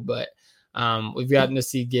people, but we've gotten to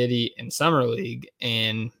see Giddey in summer league,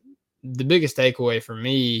 and the biggest takeaway for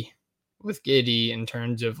me with Giddey in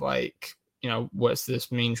terms of like, what's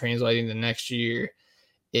this mean translating to next year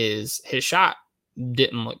is his shot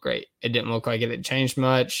didn't look great. It didn't look like it had changed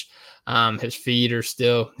much. His feet are he's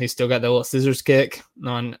still got that little scissors kick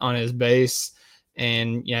on his base.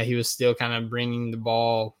 And yeah, he was still kind of bringing the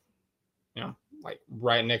ball, like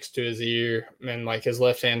right next to his ear, and like his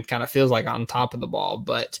left hand kind of feels like on top of the ball.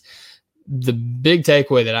 But the big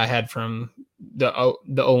takeaway that I had from the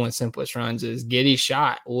Olin Simplest runs is Giddey's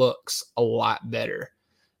shot looks a lot better,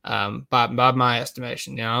 by my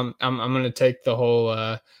estimation. I'm going to take the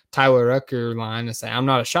whole Tyler Rucker line and say I'm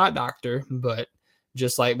not a shot doctor, but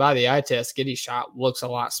just like by the eye test, Giddey's shot looks a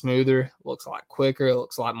lot smoother, looks a lot quicker,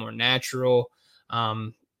 looks a lot more natural.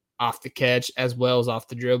 Off the catch as well as off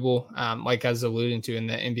the dribble. Like I was alluding to in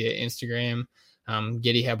the NBA Instagram,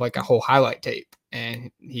 Giddey had like a whole highlight tape,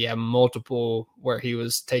 and he had multiple where he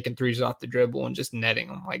was taking threes off the dribble and just netting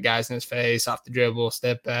them, like guys in his face, off the dribble,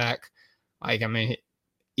 step back. Like, I mean,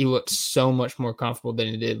 he looked so much more comfortable than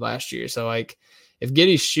he did last year. So like if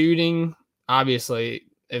Giddey's shooting, obviously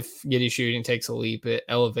if Giddey's shooting takes a leap, it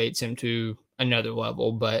elevates him to another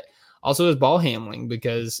level, but also his ball handling,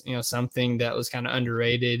 because, something that was kind of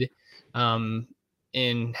underrated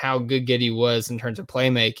in how good Giddey was in terms of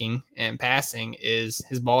playmaking and passing is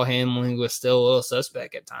his ball handling was still a little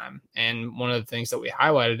suspect at time. And one of the things that we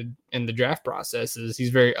highlighted in the draft process is he's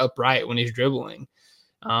very upright when he's dribbling.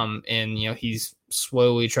 And, he's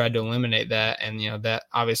slowly tried to eliminate that. And, that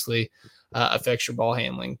obviously affects your ball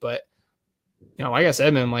handling. But, like I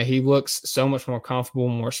said, man, like he looks so much more comfortable,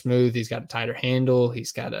 more smooth. He's got a tighter handle.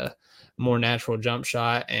 He's got a more natural jump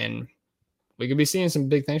shot, and we could be seeing some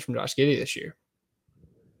big things from Josh Giddey this year.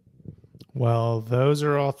 Well, those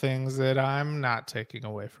are all things that I'm not taking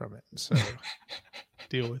away from it, so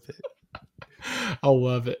deal with it. I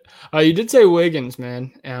love it. You did say Wiggins,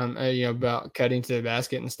 man, about cutting to the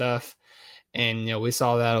basket and stuff, and we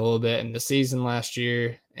saw that a little bit in the season last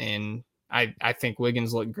year, and I think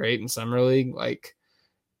Wiggins looked great in summer league. Like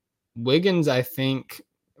Wiggins, I think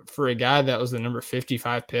for a guy that was the number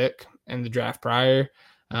 55 pick in the draft prior,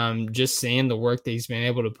 just seeing the work that he's been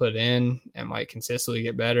able to put in and like consistently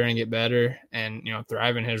get better and,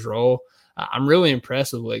 thrive in his role. I'm really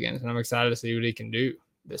impressed with Wiggins, and I'm excited to see what he can do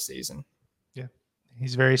this season. Yeah.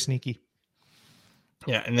 He's very sneaky.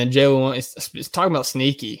 Yeah. And then Jalen is talking about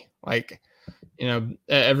sneaky. Like,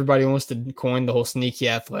 everybody wants to coin the whole sneaky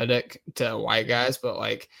athletic to white guys, but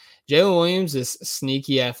like Jalen Williams is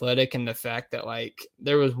sneaky athletic in the fact that like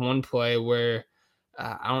there was one play where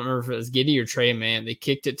I don't remember if it was Giddey or Trey Mann. They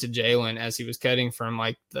kicked it to Jalen as he was cutting from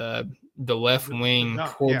like the left wing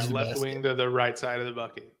towards the left wing to the right side of the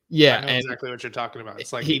bucket. Yeah, I know exactly what you're talking about.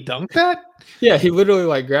 It's like he dunked that. Yeah, he literally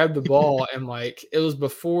like grabbed the ball and like it was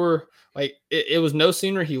before like it was no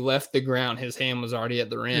sooner he left the ground, his hand was already at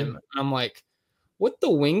the rim. And I'm like, what the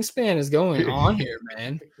wingspan is going on here,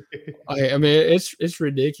 man? I mean, it's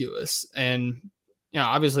ridiculous. And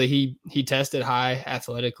obviously he tested high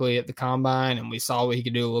athletically at the combine, and we saw what he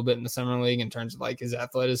could do a little bit in the summer league in terms of like his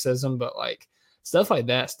athleticism, but like stuff like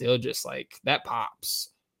that still just like that pops.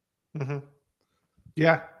 Mm-hmm.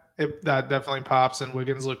 Yeah, that definitely pops, and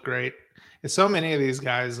Wiggins looked great. And so many of these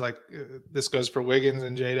guys, like this goes for Wiggins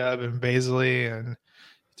and J-Dub and Baisley, and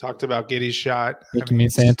talked about Giddey's shot. You mean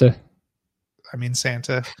Santa? I mean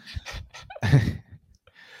Santa.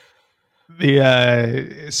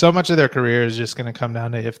 So much of their career is just going to come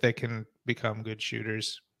down to if they can become good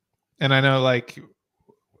shooters. And I know like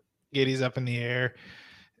Giddey's up in the air.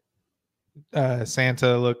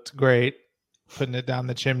 Santa looked great putting it down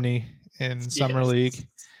the chimney in Summer League.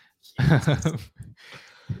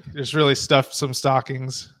 Just really stuffed some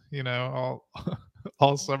stockings,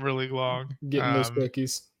 all Summer League long. Getting those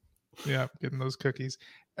cookies. Yeah, getting those cookies.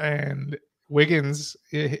 And Wiggins,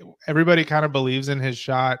 everybody kind of believes in his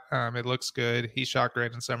shot. It looks good. He shot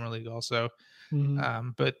great in Summer League also.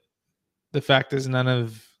 Mm-hmm. But the fact is none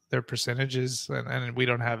of their percentages, and we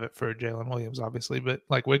don't have it for Jalen Williams, obviously, but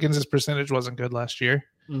like Wiggins' percentage wasn't good last year.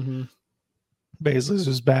 Mm-hmm. Baisley's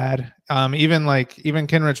was bad. Even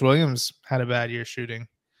Kenrich Williams had a bad year shooting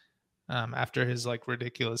after his like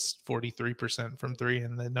ridiculous 43% from three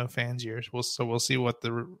in the no fans years. We'll see what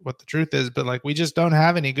the truth is, but like we just don't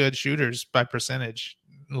have any good shooters by percentage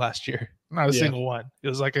last year. Not a single one. It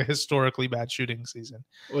was like a historically bad shooting season.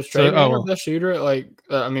 Was Trey the best shooter? Besides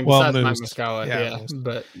Mike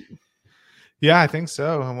Muscala, yeah, I think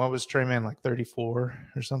so. And what was Trey Man, like 34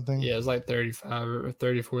 or something? Yeah, it was like 35 or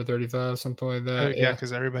 34, 35, something like that. Yeah,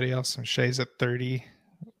 because everybody else, Shea's at 30.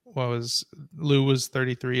 Lou was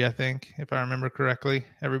 33, I think, if I remember correctly.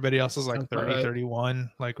 Everybody else is like 30, right.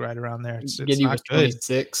 31, like right around there. It's Giddey not was good.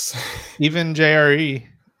 26. Even JRE,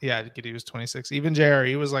 yeah, Giddey was 26. Even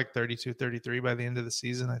JRE was like 32, 33 by the end of the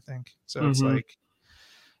season, I think. So It's like,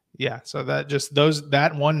 yeah, so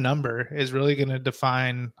that one number is really going to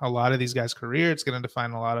define a lot of these guys' career. It's going to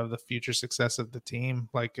define a lot of the future success of the team.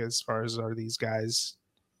 Like, as far as, are these guys,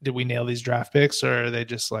 did we nail these draft picks, or are they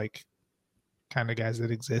just like kind of guys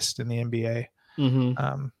that exist in the NBA?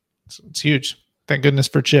 Mm-hmm. It's huge. Thank goodness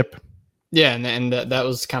for Chip. Yeah, and that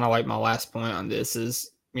was kind of like my last point on this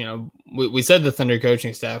is, we said the Thunder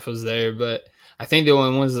coaching staff was there, but I think the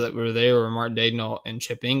only ones that were there were Mark Daigneault and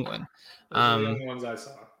Chip England. Those are the only ones I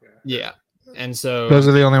saw. Yeah. And so those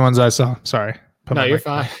are the only ones I saw. Sorry. No, you're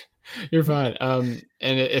fine. You're fine. And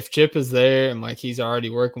if Chip is there and like he's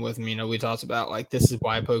already working with me, we talked about like this is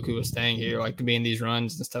why Poku was staying here, like to be in these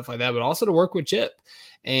runs and stuff like that, but also to work with Chip.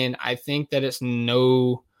 And I think that it's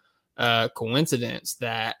no coincidence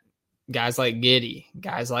that guys like Giddey,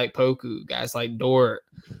 guys like Poku, guys like Dort,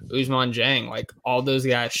 Ousmane Dieng, like all those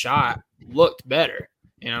guys looked better.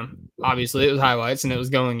 Obviously it was highlights and it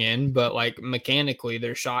was going in, but like mechanically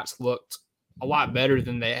their shots looked a lot better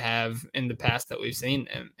than they have in the past that we've seen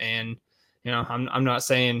them. And, I'm not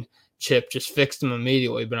saying Chip just fixed them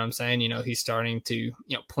immediately, but I'm saying, he's starting to,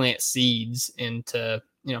 plant seeds into,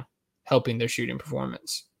 helping their shooting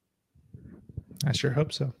performance. I sure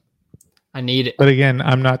hope so. I need it. But again,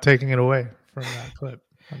 I'm not taking it away from that clip.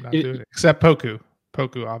 I'm not doing it. Except Poku.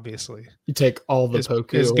 Poku, obviously. You take all the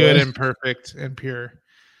Poku is away. Good and perfect and pure.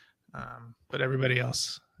 But everybody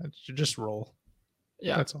else, just roll.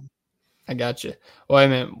 Yeah. That's all. I got you. Well, I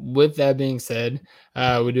mean, with that being said,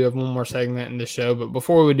 we do have one more segment in the show. But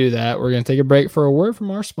before we do that, we're going to take a break for a word from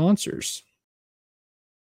our sponsors.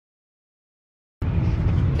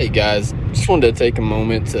 Hey, guys. Just wanted to take a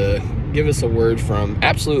moment to give us a word from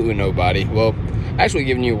absolutely nobody. Well, actually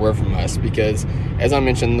giving you a word from us because, as I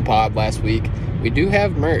mentioned in the pod last week, we do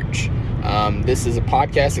have merch. This is a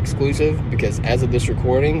podcast exclusive because as of this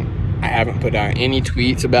recording, I haven't put out any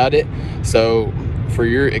tweets about it. So for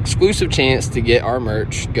your exclusive chance to get our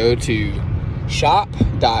merch, go to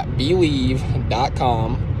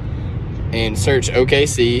shop.believe.com and search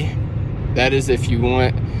OKC. That is if you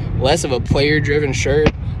want less of a player-driven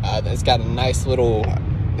shirt that's got a nice little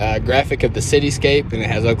graphic of the cityscape and it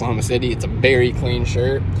has Oklahoma City. It's a very clean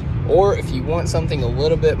shirt. Or if you want something a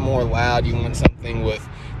little bit more loud, you want something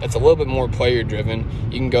that's a little bit more player-driven,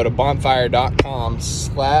 you can go to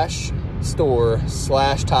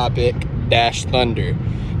bonfire.com/store/topic-thunder.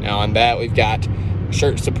 Now on that, we've got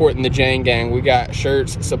shirts supporting the Jane Gang. We got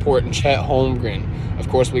shirts supporting Chet Holmgren. Of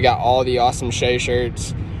course, we got all the awesome Shea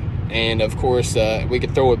shirts. And, of course, we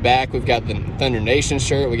could throw it back. We've got the Thunder Nation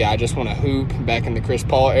shirt. We got I Just Want to Hoop back in the Chris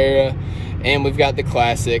Paul era. And we've got the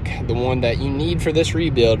classic, the one that you need for this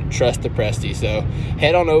rebuild, Trust the Presty. So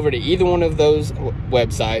head on over to either one of those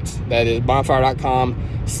websites. That is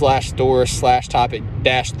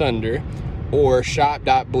bonfire.com/store/topic-thunder or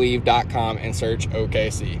shop.believe.com and search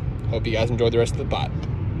OKC. Hope you guys enjoy the rest of the pod.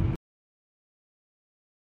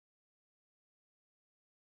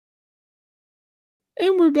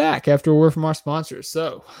 And we're back after a word from our sponsors.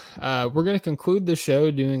 So we're going to conclude the show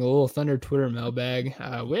doing a little Thunder Twitter mailbag.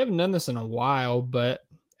 We haven't done this in a while, but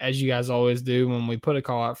as you guys always do, when we put a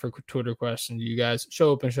call out for Twitter questions, you guys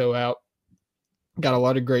show up and show out. Got a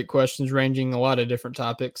lot of great questions ranging a lot of different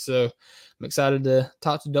topics. So I'm excited to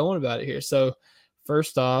talk to Dolan about it here. So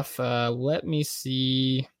first off, let me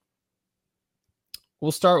see.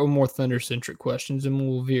 We'll start with more Thunder-centric questions and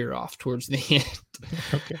we'll veer off towards the end.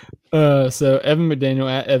 Okay. So Evan McDaniel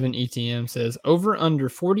at Evan ETM says, over under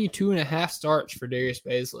 42.5 starts for Darius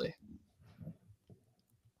Bazley.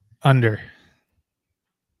 Under.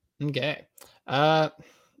 Okay.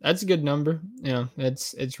 That's a good number. Yeah,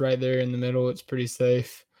 it's right there in the middle. It's pretty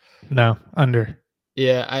safe. No, under.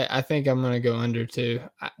 Yeah, I think I'm going to go under too.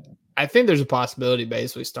 I think there's a possibility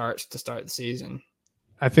Bazley starts to start the season.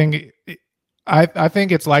 I think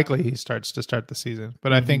it's likely he starts to start the season,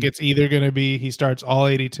 but I think it's either going to be he starts all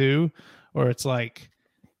 82 or it's like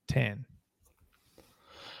 10.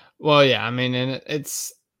 Well, yeah, I mean, and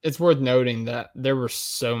it's worth noting that there were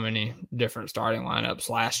so many different starting lineups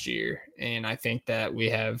last year, and I think that we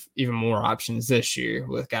have even more options this year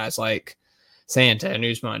with guys like Santa and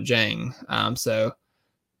Ousmane Dieng. So,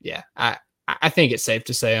 yeah, I think it's safe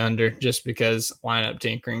to say under just because lineup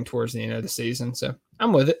tinkering towards the end of the season. So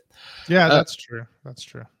I'm with it. Yeah, that's true. That's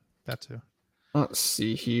true. That too. Let's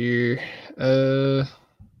see here.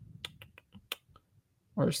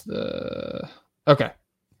 Where's the... Okay.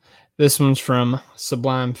 This one's from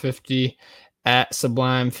Sublime50 at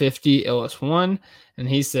Sublime50 LS1. And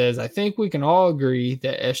he says, I think we can all agree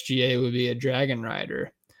that SGA would be a dragon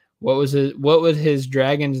rider. What would his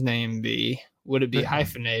dragon's name be? Would it be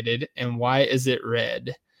hyphenated? And why is it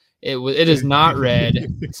red? It is not red,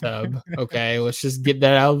 sub. Okay, let's just get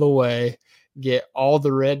that out of the way. Get all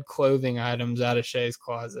the red clothing items out of Shay's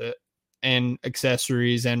closet and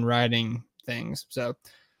accessories and writing things. So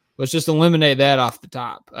let's just eliminate that off the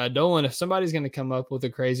top. Dolan, if somebody's going to come up with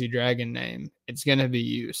a crazy dragon name, it's going to be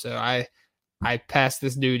you. So I pass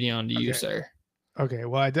this duty on to you, sir. Okay.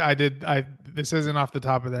 Well, I did. This isn't off the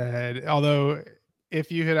top of the head. Although, if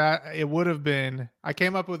you had, it would have been. I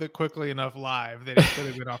came up with it quickly enough live that it could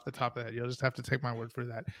have been off the top of the head. You'll just have to take my word for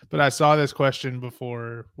that. But I saw this question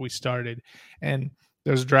before we started, and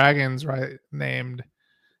there's dragons, right? Named.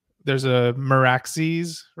 There's a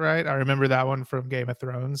Meraxes, right? I remember that one from Game of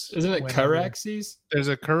Thrones. Isn't it Caraxes? There's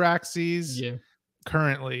a Caraxes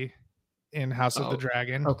currently in House of the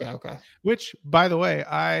Dragon. Okay. Which, by the way,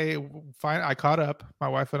 I caught up. My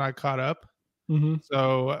wife and I caught up. Mm-hmm.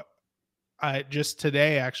 So I just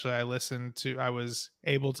today, actually, I was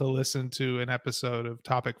able to listen to an episode of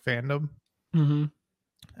Topic Fandom. Mm-hmm.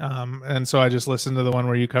 And so I just listened to the one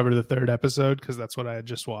where you covered the third episode because that's what I had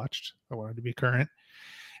just watched. I wanted to be current.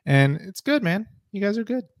 And it's good, man. You guys are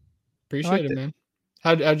good. Appreciate it, man.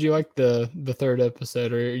 How'd you like the third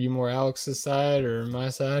episode? Are you more Alex's side or my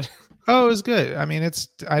side? Oh, it was good. I mean,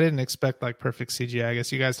 I didn't expect like perfect CGI. I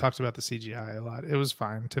guess you guys talked about the CGI a lot. It was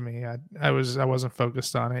fine to me. I wasn't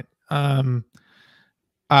focused on it.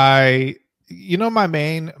 My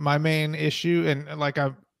main issue, and like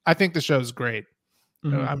I think the show's great.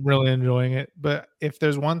 Mm-hmm. I'm really enjoying it. But if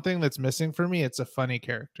there's one thing that's missing for me, it's a funny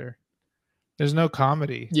character. There's no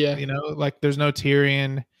comedy. Yeah. Like there's no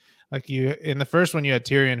Tyrion. Like in the first one, you had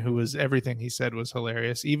Tyrion, who was everything he said was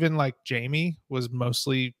hilarious. Even like Jaime was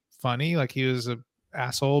mostly funny. Like he was an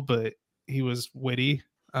asshole, but he was witty.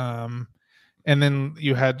 And then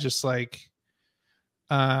you had just like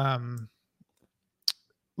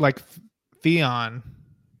Theon,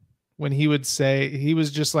 when he would say, he was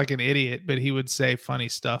just like an idiot, but he would say funny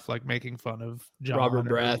stuff like making fun of Jon. Robert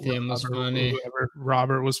Baratheon was funny.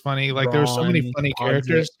 Robert was funny. Like Bronn, there were so many funny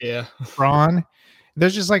characters. Yeah. Bronn.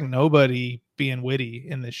 There's just like nobody being witty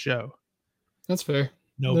in this show. That's fair.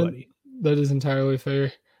 Nobody. That is entirely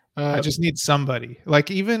fair. I just need somebody. Like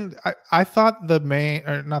even I thought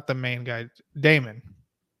not the main guy, Damon.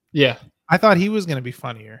 Yeah. I thought he was going to be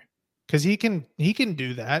funnier. Because he can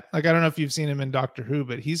do that. Like, I don't know if you've seen him in Doctor Who,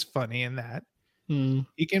 but he's funny in that.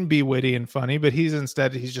 He can be witty and funny, but he's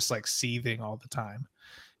just like seething all the time.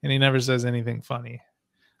 And he never says anything funny.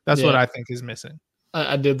 That's what I think is missing.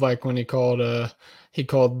 I did like when he called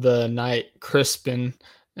the knight Crispin,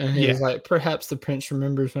 and he was like, perhaps the prince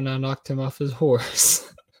remembers when I knocked him off his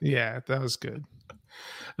horse. Yeah, that was good.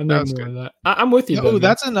 That was good. That. I'm with you. Oh,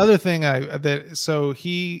 that's another thing so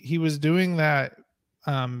he was doing that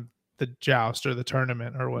the joust or the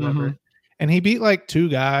tournament or whatever, and he beat like two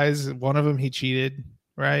guys. One of them he cheated,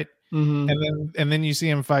 right? Mm-hmm. And then you see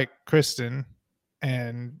him fight Kristen,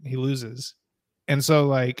 and he loses. And so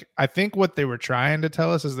like I think what they were trying to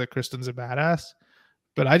tell us is that Kristen's a badass,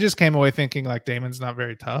 but I just came away thinking like Damon's not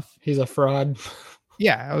very tough. He's a fraud.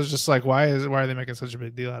 Yeah, I was just like, why are they making such a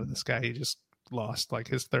big deal out of this guy? He just lost like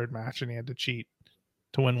his third match, and he had to cheat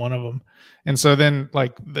to win one of them. And so then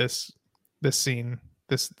like this scene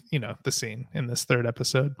this, the scene in this third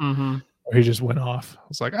episode Mm-hmm. where he just went off. I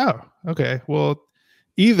was like, oh, okay. Well,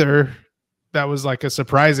 either that was like a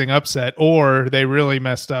surprising upset, or they really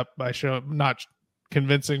messed up by not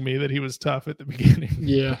convincing me that he was tough at the beginning.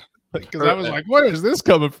 Yeah. Because I was like, where is this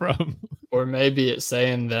coming from? Or maybe it's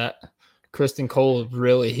saying that Kristen Cole is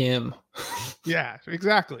really him. Yeah,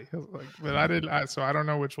 exactly. But so I don't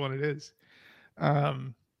know which one it is.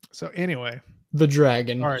 So anyway, The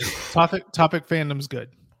Dragon. all right. Topic fandom's good.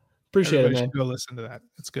 Appreciate Everybody it, man. should go listen to that.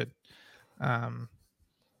 It's good.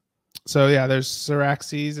 So yeah, there's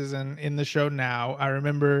Syraxes is in the show now. I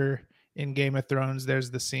remember in Game of Thrones,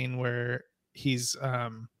 there's the scene where he's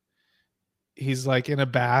like in a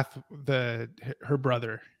bath. Her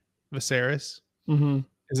brother Viserys Mm-hmm.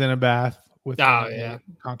 is in a bath with yeah.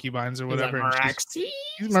 concubines or Is that whatever. and Meraxes?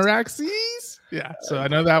 He's Meraxes. Yeah, so I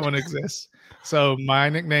know that one exists. So my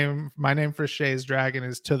name for Shay's dragon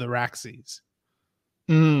is To the Raxes.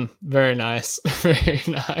 Very nice. Very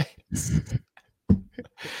nice.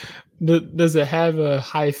 Does it have a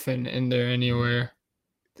hyphen in there anywhere?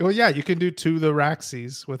 Well, yeah, you can do To the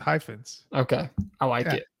Raxes with hyphens. Okay. I like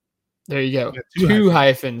Yeah. it. There you go. Yeah, two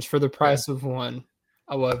hyphens for the price of one.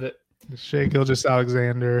 I love it. Shay Gilgis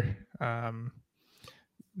Alexander,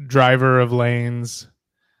 driver of lanes,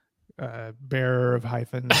 bearer of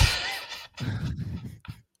hyphens.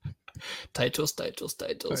 Titles. Titles,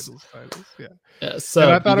 yeah. Yeah, so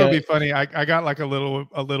And I thought it would be funny. I got like a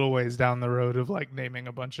little ways down the road of like naming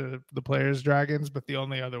a bunch of the players' dragons, but the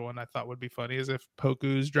only other one I thought would be funny is if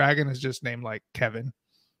Poku's dragon is just named like Kevin.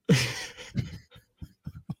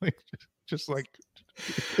 Like, just like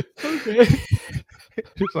okay.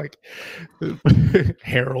 just like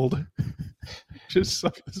Harold. Just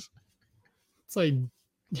it's like,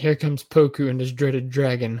 here comes Poku and his dreaded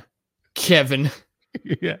dragon, Kevin.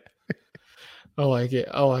 yeah. I like it.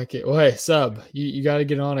 Well, hey, Sub, you got to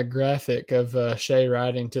get on a graphic of Shay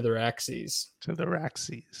riding to the Raxes. To the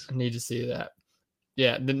Raxes. I need to see that.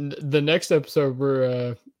 Yeah, the next episode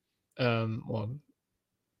we're well,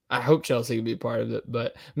 I hope Chelsea will be part of it,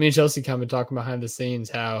 but me and Chelsea kind of talking behind the scenes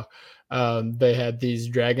how they had these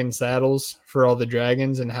dragon saddles for all the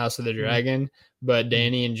dragons in House of the Dragon, but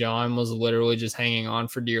Danny and John was literally just hanging on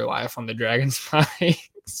for dear life on the dragon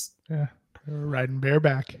spikes. Yeah, they were riding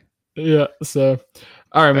bareback. Yeah, so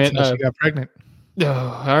all right, That's man. how she got pregnant.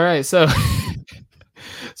 Oh, all right, so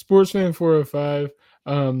Sportsman 405,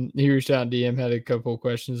 he reached out and DM, had a couple of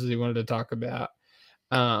questions that he wanted to talk about.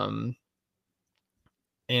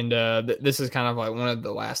 This is kind of like one of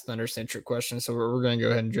the last Thunder-centric questions, so we're going to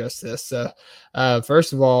go ahead and address this. So,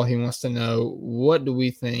 first of all, he wants to know, what do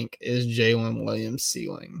we think is Jalen Williams'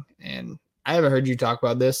 ceiling? And I haven't heard you talk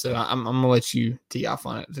about this, so I'm going to let you tee off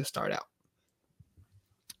on it to start out.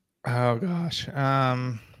 Oh gosh.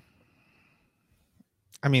 I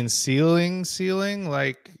mean, ceiling,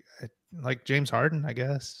 like James Harden, I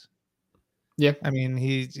guess. Yeah. I mean,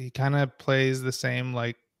 he kind of plays the same,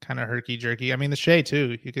 like, kind of herky jerky. I mean, the Shea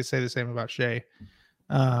too. You could say the same about Shea.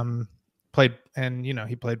 Played, and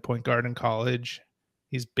he played point guard in college.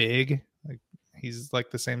 He's big. Like, he's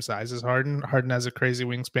like the same size as Harden. Harden has a crazy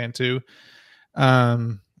wingspan too.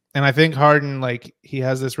 And I think Harden, like, he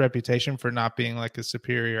has this reputation for not being like a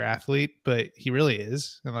superior athlete, but he really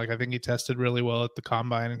is. And like, I think he tested really well at the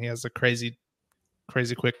combine, and he has a crazy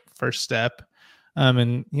quick first step.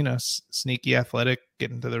 And sneaky athletic,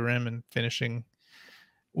 getting to the rim and finishing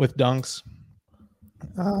with dunks.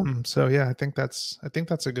 So yeah, I think that's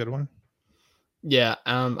a good one. Yeah.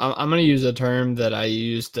 I'm going to use a term that I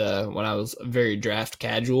used when I was very draft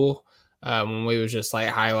casual. When we was just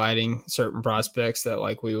like highlighting certain prospects that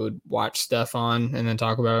like we would watch stuff on and then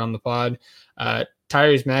talk about it on the pod.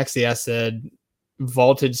 Tyrese Maxey, I said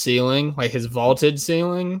vaulted ceiling, like his vaulted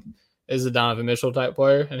ceiling is a Donovan Mitchell type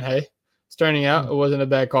player. And hey, it's turning out it wasn't a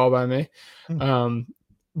bad call by me.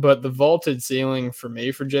 But the vaulted ceiling for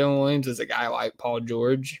me for Jalen Williams is a guy like Paul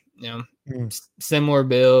George, similar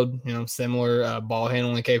build, similar ball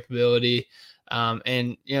handling capability.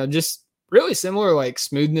 And just really similar, like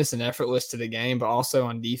smoothness and effortless to the game, but also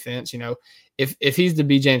on defense. If he's to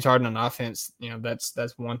be James Harden on offense,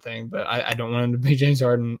 that's one thing. But I don't want him to be James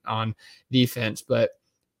Harden on defense. But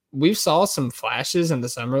we saw some flashes in the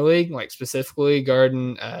summer league, like specifically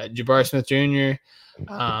guarding Jabari Smith Jr.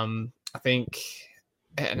 I think,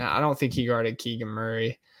 and I don't think he guarded Keegan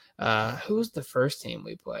Murray. Who was the first team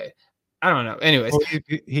we played? I don't know. Anyways,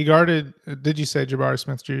 he guarded. Did you say Jabari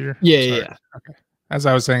Smith Jr.? Yeah. Okay. As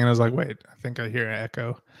I was saying, I was like, wait, I think I hear an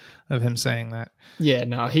echo of him saying that. Yeah,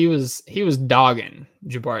 no, he was dogging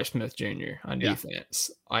Jabari Smith Jr. on defense.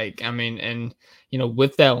 Like, I mean, and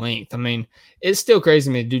with that length, I mean, it's still crazy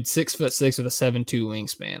to me, dude. 6'6" with a 7'2"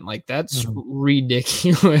 wingspan. Like, that's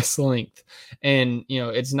ridiculous length. And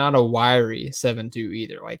it's not a wiry 7'2"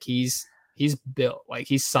 either. Like, he's built, like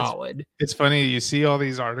he's solid. It's funny, you see all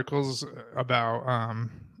these articles about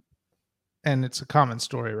and it's a common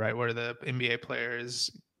story, right, where the NBA player is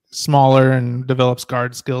smaller and develops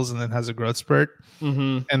guard skills and then has a growth spurt.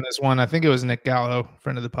 And this one, I think it was Nick Gallo,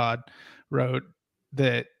 friend of the pod, wrote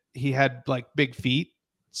that he had like big feet,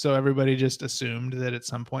 so everybody just assumed that at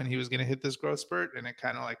some point he was going to hit this growth spurt, and it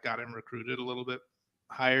kind of like got him recruited a little bit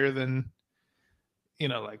higher than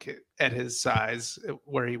like at his size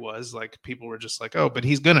where he was. Like, people were just like, oh, but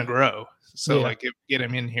he's gonna grow, so like get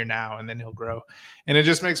him in here now and then he'll grow. And it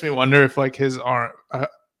just makes me wonder if like his arm,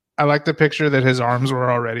 I like the picture that his arms were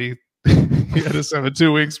already he had a 7'2"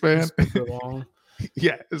 wingspan. Long.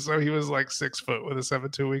 Yeah, so he was like 6 foot with a 7'2"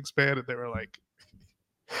 wingspan, and they were like,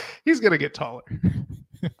 he's gonna get taller.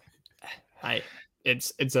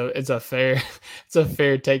 It's a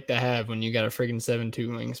fair take to have when you got a freaking 7'2"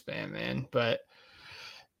 wingspan, man. But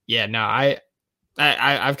yeah, no,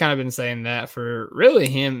 I've kind of been saying that for really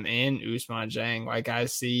him and Ousmane Dieng. Like, I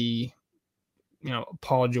see,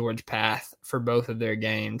 Paul George path for both of their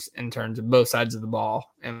games in terms of both sides of the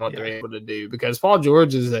ball and what they're able to do. Because Paul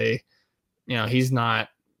George is he's not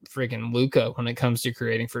freaking Luka when it comes to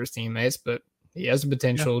creating for his teammates, but he has the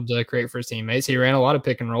potential to create for his teammates. He ran a lot of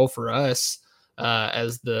pick and roll for us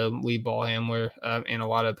as the lead ball handler in a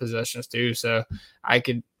lot of possessions too. So I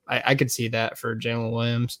could see that for Jalen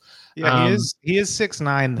Williams. Yeah, he is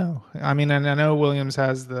 6'9" though. I mean, and I know Williams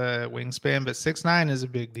has the wingspan, but 6'9" is a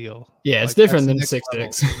big deal. Yeah, it's different than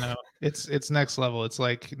 6'6". It's next level. It's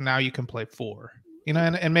like now you can play 4.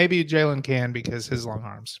 And maybe Jalen can because his long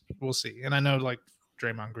arms. We'll see. And I know like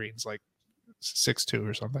Draymond Green's like 6'2"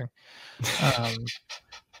 or something.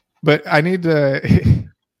 But I need to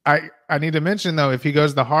I need to mention though, if he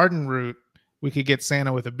goes the Harden route, we could get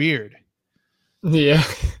Santa with a beard. Yeah.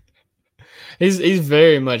 He's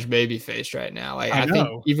very much baby faced right now. Like, I think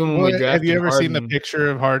even when we drafted, have you ever Harden, seen the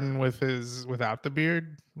picture of Harden without the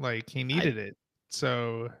beard? Like, he needed it.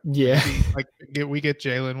 So yeah, we get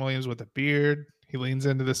Jalen Williams with a beard. He leans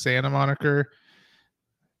into the Santa moniker.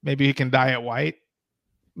 Maybe he can dye it white.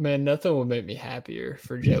 Man, nothing would make me happier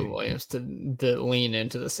for Jalen Williams to lean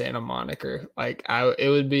into the Santa moniker. Like, it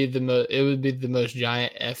would be the most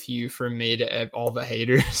giant FU for me to all the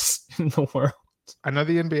haters in the world. I know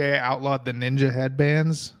the NBA outlawed the ninja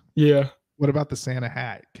headbands. Yeah. What about the Santa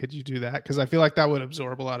hat? Could you do that? Because I feel like that would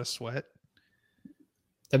absorb a lot of sweat.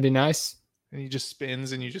 That'd be nice. And he just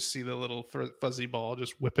spins and you just see the little fuzzy ball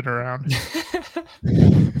just whipping around.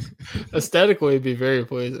 Aesthetically, it'd be very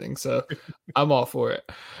pleasing. So I'm all for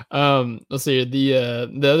it. Let's see.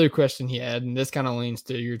 The other question he had, and this kind of leans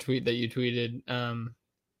to your tweet that you tweeted.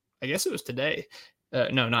 I guess it was today.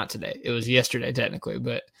 No, not today. It was yesterday, technically.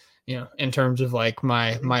 But, in terms of like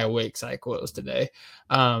my awake cycle, it was today.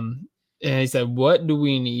 And he said, what do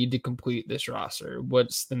we need to complete this roster?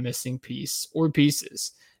 What's the missing piece or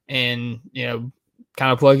pieces? And, kind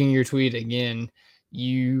of plugging your tweet again,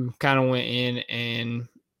 you kind of went in and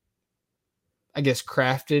I guess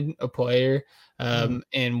crafted a player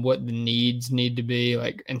and what the needs need to be,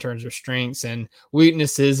 like in terms of strengths and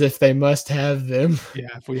weaknesses if they must have them.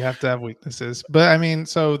 Yeah, if we have to have weaknesses. But I mean,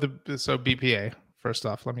 so BPA, first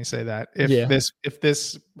off, let me say that. If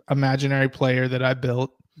this imaginary player that I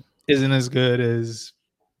built isn't as good as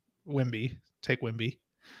Wemby, take Wemby.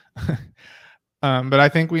 But I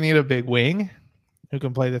think we need a big wing who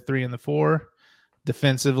can play the 3 and the 4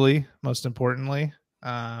 defensively, most importantly,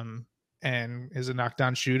 and is a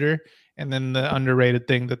knockdown shooter. And then the underrated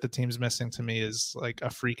thing that the team's missing to me is like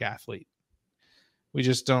a freak athlete. We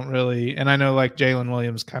just don't really, and I know like Jalen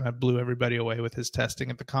Williams kind of blew everybody away with his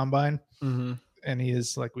testing at the combine. Mm-hmm. And he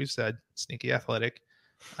is, like we've said, sneaky athletic.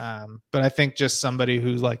 But I think just somebody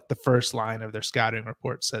who's like the first line of their scouting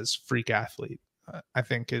report says freak athlete, I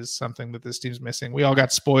think is something that this team's missing. We all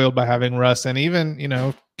got spoiled by having Russ, and even,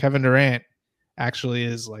 Kevin Durant actually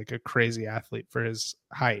is like a crazy athlete for his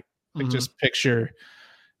height. Like just picture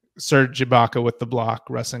Serge Ibaka with the block,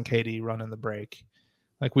 Russ and KD running the break.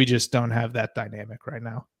 Like, we just don't have that dynamic right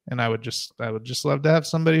now. And I would just love to have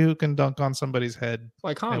somebody who can dunk on somebody's head.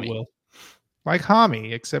 Like Hami. Like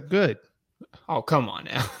Hami, except good. Oh, come on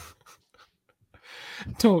now.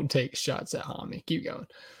 Don't take shots at Hami. Keep going.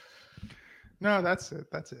 No, that's it.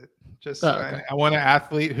 Just okay. I want an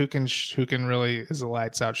athlete who can really is a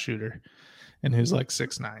lights out shooter and who's like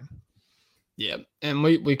 6'9". Yeah, and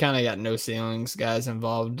we kind of got no ceilings guys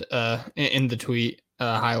involved in the tweet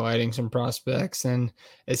highlighting some prospects, and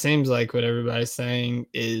it seems like what everybody's saying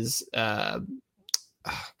is the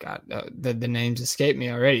names escape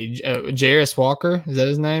me already. Jairus Walker, is that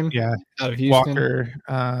his name? Yeah, out of Houston.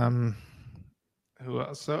 Walker. Who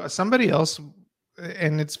else? So somebody else,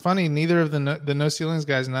 and it's funny. Neither of the no ceilings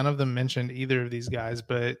guys, none of them mentioned either of these guys,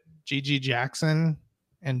 but G.G. Jackson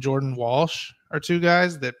and Jordan Walsh are two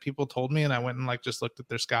guys that people told me, and I went and just looked at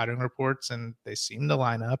their scouting reports, and they seem to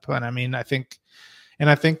line up. And I mean, I think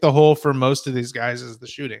the whole for most of these guys is the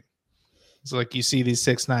shooting. It's like you see these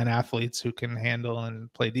 6'9" athletes who can handle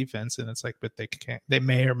and play defense, and it's like, but they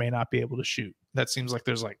may or may not be able to shoot. That seems like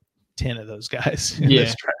there's 10 of those guys in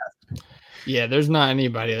this draft. Yeah, there's not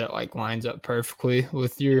anybody that lines up perfectly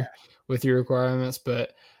with your requirements,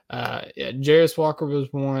 but Jairus Walker was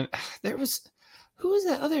one. Who was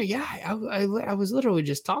that other guy? I was literally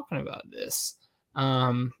just talking about this.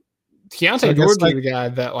 Keontae George is the guy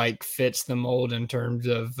that fits the mold in terms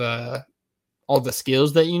of all the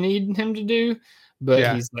skills that you need him to do,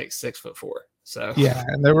 but he's 6'4". So yeah,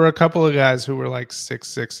 and there were a couple of guys who were 6'6",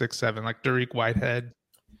 6'7", like Dariq Whitehead.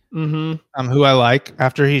 Mm-hmm. Who I like.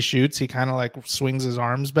 After he shoots, he kind of swings his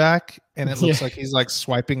arms back, and it looks like he's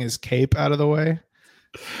swiping his cape out of the way.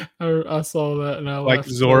 I saw that, and I like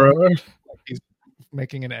Zorro. He's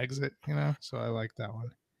making an exit, So I like that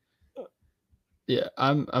one. Yeah,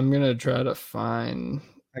 I'm gonna try to find.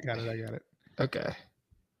 I got it. Okay.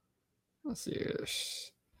 Let's see.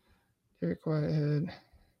 Dariq Whitehead.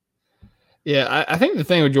 Yeah, I think the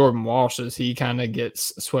thing with Jordan Walsh is he kind of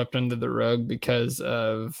gets swept under the rug because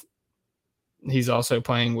of he's also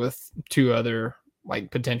playing with two other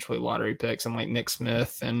potentially lottery picks and Nick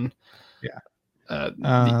Smith and the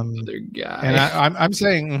other guy. And I'm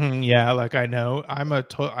saying I know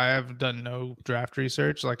I have done no draft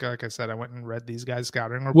research. Like I said, I went and read these guys'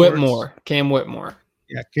 scouting reports. Cam Whitmore.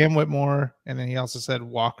 Yeah, Cam Whitmore, and then he also said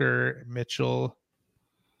Walker, Mitchell.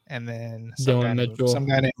 And then some guy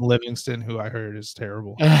named Livingston, who I heard is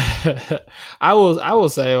terrible. I will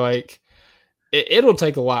say it'll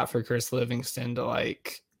take a lot for Chris Livingston to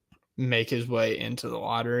make his way into the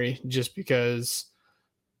lottery, just because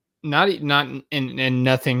nothing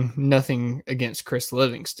against Chris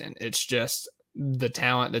Livingston. It's just the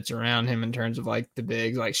talent that's around him in terms of the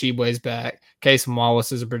bigs, Sheboy's back. Casey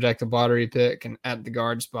Wallace is a projected lottery pick and at the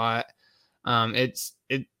guard spot.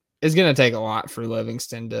 It's going to take a lot for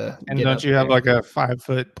Livingston to. And don't you have a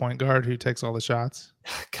 5-foot point guard who takes all the shots?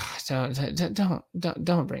 God,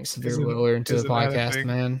 don't bring Severe Wheeler into the podcast,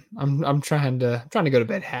 man. I'm trying to go to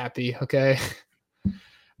bed happy. Okay.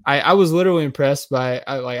 I was literally impressed by.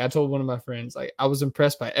 I told one of my friends I was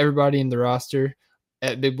impressed by everybody in the roster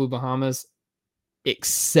at Big Blue Bahamas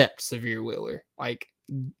except Severe Wheeler.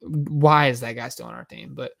 Why is that guy still on our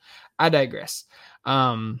team? But I digress.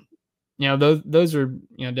 Those are,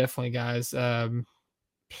 definitely guys. Dylan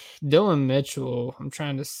Mitchell, I'm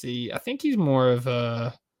trying to see. I think he's more of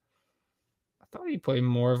I thought he played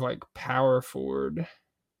more of power forward.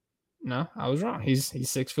 No, I was wrong. He's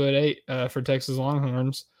 6'8" for Texas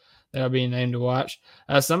Longhorns. That'll be a name to watch.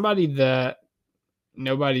 Somebody that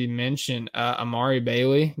nobody mentioned, Amari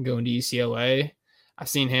Bailey going to UCLA. I've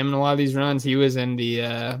seen him in a lot of these runs. He was in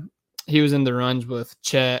the runs with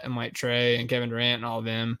Chet and Trey and Kevin Durant and all of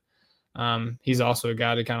them. He's also a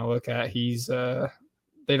guy to kind of look at. He's they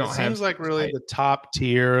don't have. Seems like really the top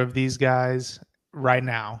tier of these guys right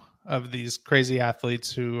now, of these crazy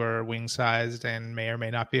athletes who are wing sized and may or may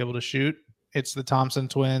not be able to shoot. It's the Thompson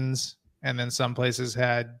twins, and then some places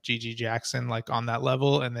had G.G. Jackson on that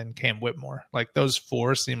level, and then Cam Whitmore. Those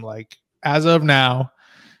four seem as of now,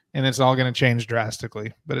 and it's all going to change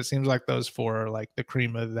drastically. But it seems like those four are the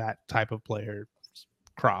cream of that type of player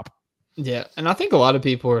crop. Yeah, and I think a lot of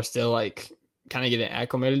people are still kind of getting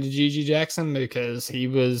acclimated to G.G. Jackson because he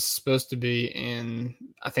was supposed to be in,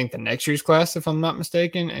 I think, the next year's class, if I'm not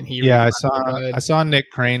mistaken. And I saw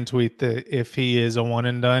Nick Crane tweet that if he is a one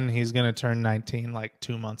and done, he's going to turn 19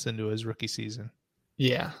 2 months into his rookie season.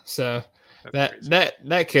 Yeah, so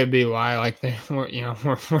that could be why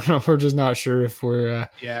we're just not sure if we're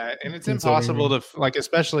and it's impossible to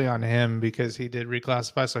especially on him because he did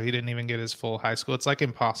reclassify, so he didn't even get his full high school. It's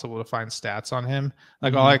impossible to find stats on him.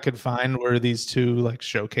 All I could find were these two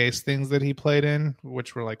showcase things that he played in,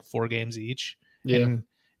 which were 4 games each. Yeah,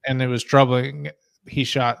 and it was troubling. He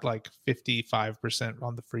shot 55%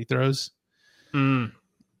 on the free throws.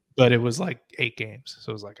 But it was 8 games.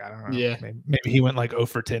 So it was I don't know. Yeah. Maybe he went 0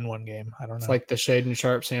 for 10 one game. I don't know. It's the Shaden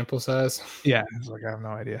Sharp sample size. Yeah. It's I have no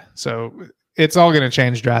idea. So it's all going to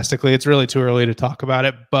change drastically. It's really too early to talk about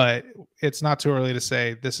it, but it's not too early to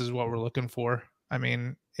say this is what we're looking for. I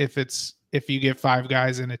mean, if you get 5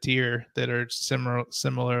 guys in a tier that are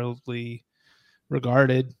similarly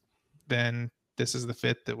regarded, then this is the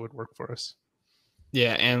fit that would work for us.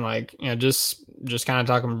 Yeah, and like, you know, just kind of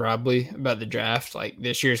talking broadly about the draft, like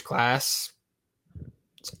this year's class,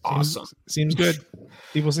 it's awesome. Seems good.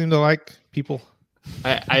 People seem to like people.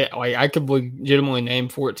 I could legitimately name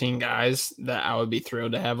 14 guys that I would be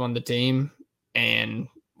thrilled to have on the team, and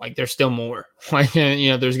like there's still more. Like,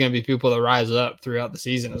 you know, there's going to be people that rise up throughout the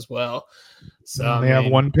season as well. So they have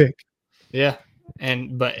 1 pick. Yeah,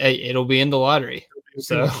 but hey, it'll be in the lottery.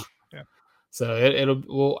 So yeah. So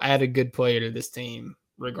we'll add a good player to this team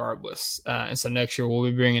regardless. And so next year we'll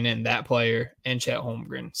be bringing in that player and Chet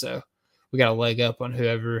Holmgren. So we got a leg up on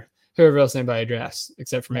whoever else anybody drafts,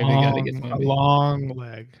 except for maybe the guy that gets a long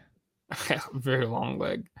leg. A very long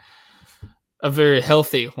leg. A very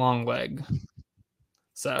healthy long leg.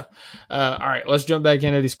 So, all right, let's jump back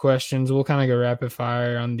into these questions. We'll kind of go rapid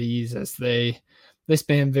fire on these as they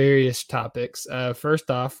span various topics. First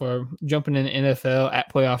off, we're jumping in NFL at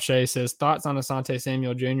Playoff Shay says, thoughts on Asante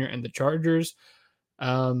Samuel Jr. and the Chargers?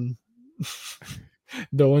 Dolan,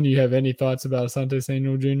 you have any thoughts about Asante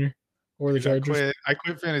Samuel Jr. or the Chargers? I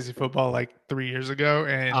quit fantasy football like 3 years ago,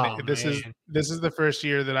 and this is the first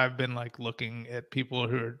year that I've been like looking at people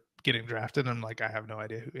who are getting drafted. I'm like, I have no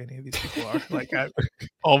idea who any of these people are. Like,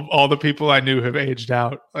 all the people I knew have aged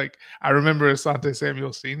out. Like, I remember Asante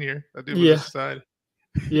Samuel Sr. That dude was a stud.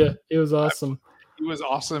 Yeah, it was awesome. He was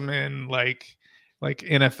awesome in like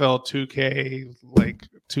NFL 2K, like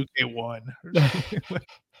 2K1.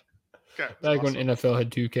 Back when NFL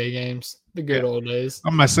had 2K games, the good old days.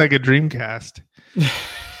 On my Sega Dreamcast.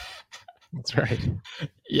 That's right.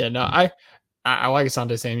 Yeah, no, I like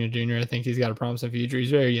Asante Samuel Jr. I think he's got a promising future.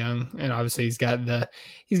 He's very young, and obviously he's got the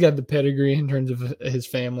pedigree in terms of his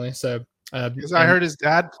family. So, because I heard his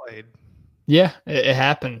dad played. Yeah, it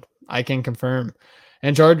happened. I can confirm.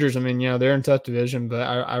 And Chargers, I mean, you know, they're in tough division, but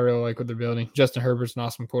I really like what they're building. Justin Herbert's an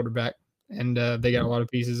awesome quarterback, and they got a lot of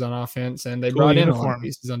pieces on offense, and they brought in a lot of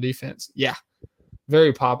pieces on defense. Yeah,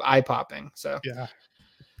 very eye-popping. So yeah,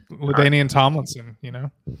 LaDainian Tomlinson, you know,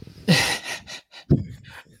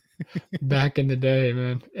 back in the day,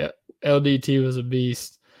 man, LDT was a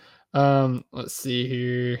beast. Let's see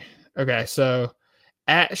here. Okay, so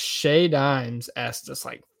at Shay Dimes asked us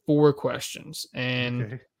like 4 questions,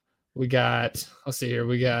 and we got, let's see here.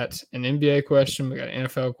 We got an NBA question. We got an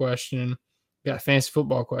NFL question. We got a fantasy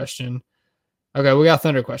football question. Okay, we got a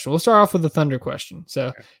Thunder question. We'll start off with the Thunder question.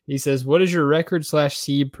 So he says, what is your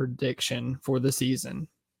record/seed prediction for the season?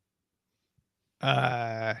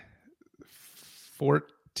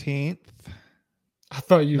 14th. I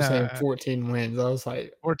thought you were saying 14 wins. I was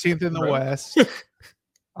like 14th in the West.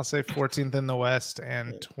 I'll say 14th in the West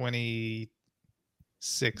and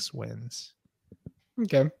 26 wins.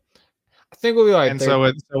 Okay. I think we'll be like, and so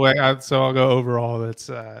I'll go overall. It's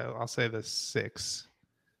I'll say the 6.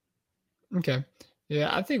 Okay,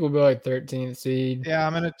 yeah, I think we'll be like 13th seed. Yeah,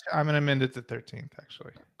 I'm gonna amend it to 13th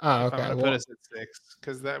actually. Oh, okay. I'm gonna put us at 6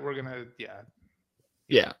 because that we're gonna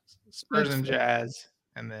yeah. Spurs and Jazz,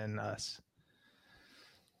 and then us.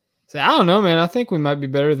 So I don't know, man. I think we might be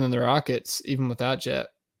better than the Rockets even without Jet.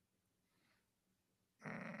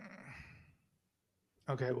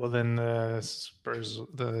 Okay, well then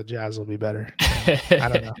the Jazz will be better. I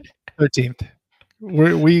don't know. 13th.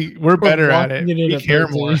 We're better at it. We care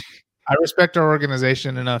more. I respect our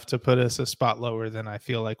organization enough to put us a spot lower than I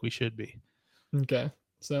feel like we should be. Okay,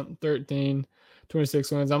 so 13,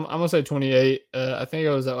 26 wins. I'm gonna say 28. I think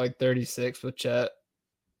I was at like 36 with Chet.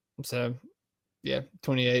 So yeah,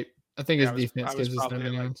 28. I think his defense gives us that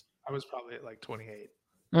many wins. I was probably at like 28.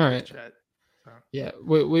 All right. Chet. Yeah,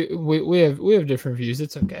 we have different views.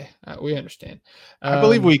 It's okay. We understand. I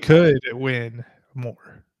believe we could win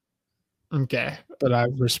more. Okay, but I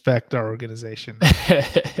respect our organization.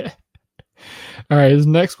 All right. His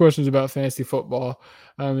next question is about fantasy football.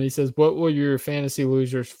 He says, "What will your fantasy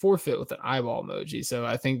losers forfeit with an eyeball emoji?" So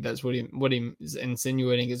I think that's what he is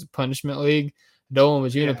insinuating is a punishment league. Dolan,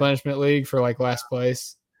 was you in a punishment league for like last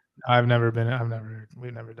place? We've never done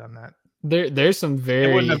that. There's some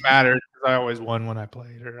very. It wouldn't have mattered because I always won when I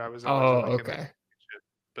played, or I was. Okay.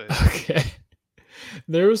 But okay.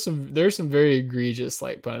 There's some very egregious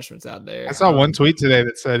like punishments out there. I saw one tweet today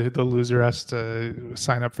that said the loser has to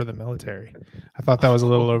sign up for the military. I thought that was a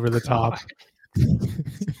little over the top.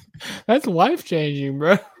 That's life changing,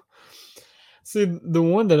 bro. See, the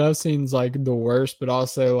one that I've seen is like the worst, but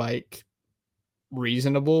also like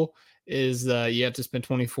reasonable is you have to spend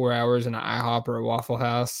 24 hours in an IHOP or a Waffle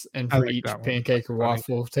House, and I for like each that one. pancake That's or funny.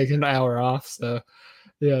 waffle, take an hour off. So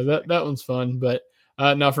yeah, that one's fun. But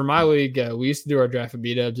now for my league, we used to do our draft of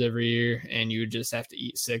B-dubs every year, and you would just have to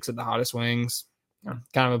eat 6 of the hottest wings.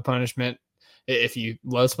 Kind of a punishment. If you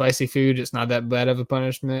love spicy food, it's not that bad of a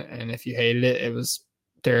punishment, and if you hated it, it was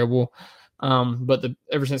terrible. But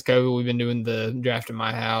ever since COVID, we've been doing the draft in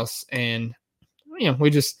my house, and we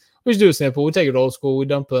just do it simple. We take it old school. We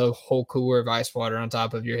dump a whole cooler of ice water on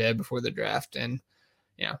top of your head before the draft, and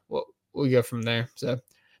we go from there. So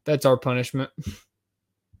that's our punishment.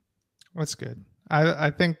 That's good.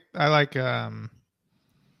 I think I like. I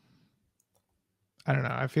don't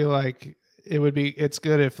know. I feel like it's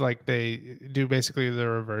good if like they do basically the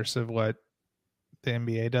reverse of what the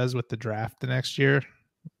NBA does with the draft the next year.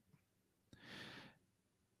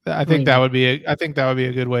 I think that would be a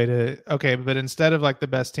good way to, okay, but instead of like the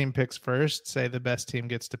best team picks first, say the best team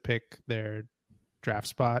gets to pick their draft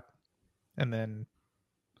spot and then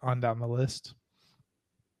on down the list.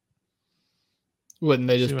 Wouldn't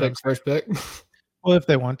they just pick first pick? Well, if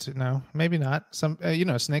they want to, no, maybe not. Some,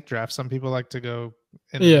 snake draft. Some people like to go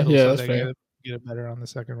in the middle, so that's fair. Get it better on the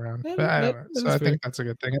second round. Yeah, but I don't know. So I think that's a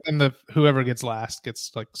good thing. And then whoever gets last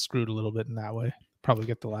gets like screwed a little bit in that way. Probably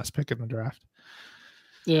get the last pick in the draft.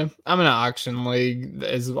 Yeah, I'm in an auction league.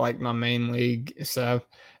 Is like my main league. So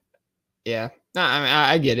yeah, no, I mean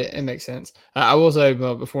I get it. It makes sense. I will say,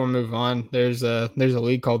 but before we move on, there's a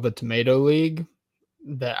league called the Tomato League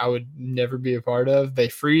that I would never be a part of. They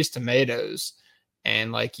freeze tomatoes,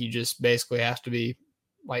 and like you just basically have to be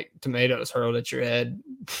like tomatoes hurled at your head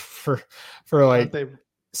for like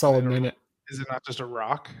solid minute. Is it not just a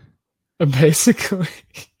rock? Basically.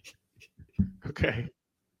 Okay.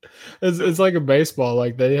 It's like a baseball.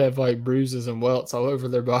 Like they have like bruises and welts all over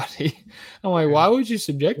their body. I'm like, why would you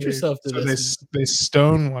subject yourself to this? They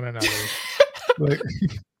stone one another. Like,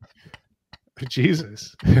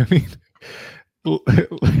 Jesus. I mean,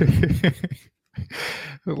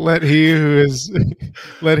 let he who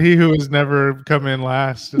has never come in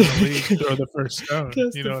last in the league throw the first stone.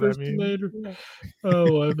 You know what I mean? Tomato. I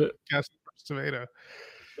love it. Cast the first tomato.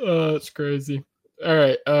 Oh, it's crazy. All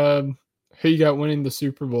right. Who you got winning the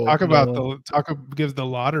Super Bowl? Gives the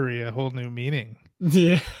lottery a whole new meaning.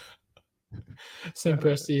 Yeah. Sam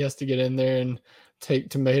Presti has to get in there and take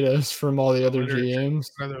tomatoes from all the other GMs.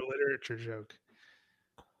 Another literature joke.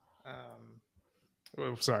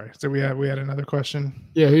 Sorry. So we had another question.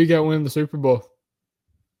 Yeah, who you got winning the Super Bowl?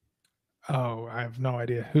 Oh, I have no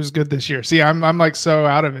idea who's good this year. See, I'm like so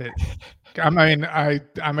out of it. I'm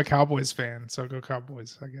a Cowboys fan, so go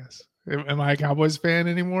Cowboys, I guess. Am I a Cowboys fan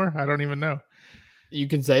anymore? I don't even know. You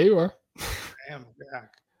can say you are. I am.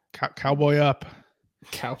 Yeah. Cowboy up.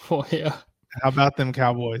 Cowboy up. How about them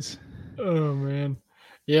Cowboys? Oh man.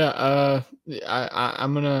 Yeah,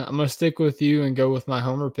 I'm gonna stick with you and go with my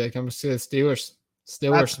homer pick. I'm gonna say the Steelers.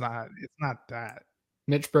 It's not that.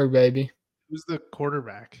 Mitch Berg, baby. Who's the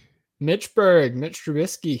quarterback? Mitch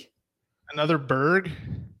Trubisky. Another Berg?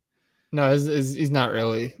 No, he's not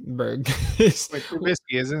really Berg. Like Trubisky,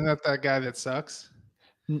 isn't that guy that sucks?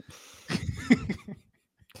 He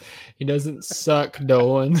doesn't suck,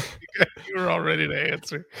 Dolan. You were all ready to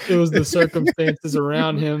answer. It was the circumstances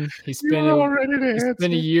around him. He spent a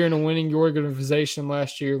year in a winning organization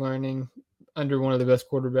last year, learning under one of the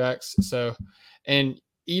best quarterbacks. So, and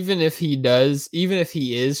even if he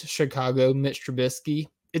is Chicago Mitch Trubisky,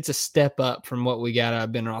 it's a step up from what we got out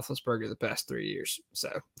of Ben Roethlisberger the past 3 years.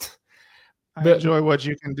 So, I enjoy what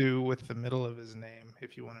you can do with the middle of his name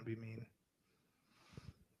if you want to be mean.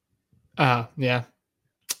 Yeah.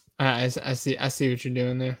 I see what you're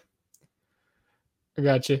doing there. I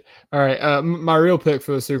got you. All right. My real pick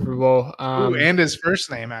for the Super Bowl. And his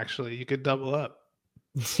first name, actually. You could double up.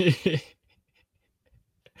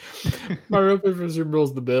 My real pick for the Super Bowl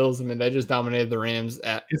is the Bills. I mean, they just dominated the Rams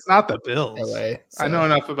It's not the Bills. LA, so. I know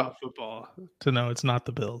enough about football to know it's not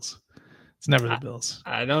the Bills. It's never the Bills.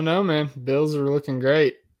 I don't know, man. Bills are looking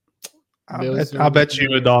great. I'll bet you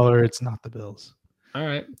 $1 it's not the Bills. All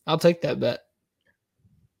right. I'll take that bet.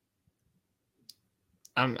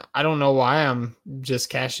 I don't know why I'm just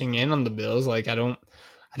cashing in on the Bills. Like I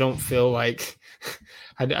don't feel like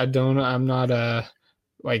I'm not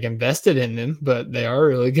like invested in them, but they are a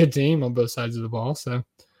really good team on both sides of the ball. So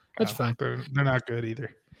that's fine. They're not good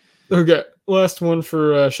either. Okay. Last one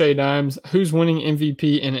for Shay Dimes. Who's winning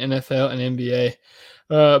MVP in NFL and NBA?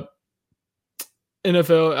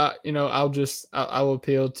 NFL, I'll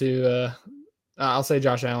appeal to I'll say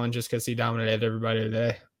Josh Allen just because he dominated everybody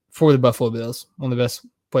today for the Buffalo Bills, one of the best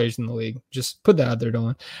players in the league. Just put that out there,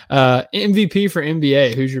 Dolan. MVP for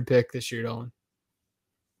NBA. Who's your pick this year, Dolan?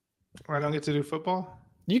 I don't get to do football?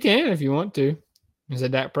 You can if you want to. Is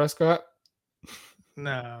it Dak Prescott?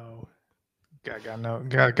 No. Guy's got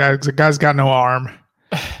no arm.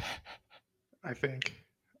 I think.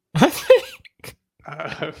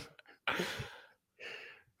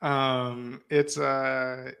 It's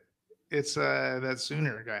that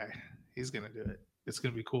Sooner guy. He's gonna do it. It's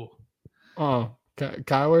gonna be cool. Oh,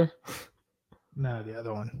 Kyler No, the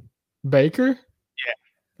other one. Baker. Yeah.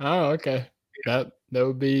 Oh, okay. That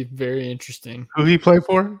would be very interesting. Who he play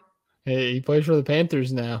for? Hey, he plays for the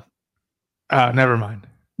Panthers now. Oh, never mind.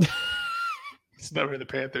 It's never the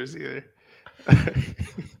Panthers either.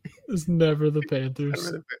 It's never the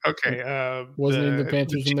Panthers. Okay. Wasn't even the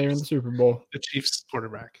Panthers when they were in the Super Bowl. The Chiefs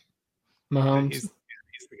quarterback. Mahomes. He's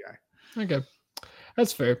the guy. Okay.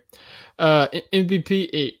 That's fair.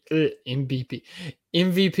 MVP of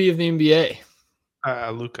the NBA.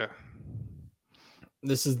 Luka.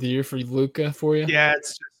 This is the year for Luka for you? Yeah,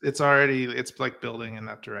 it's like building in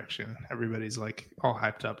that direction. Everybody's like all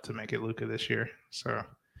hyped up to make it Luka this year. So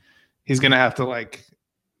he's gonna have to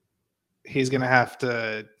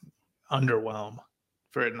underwhelm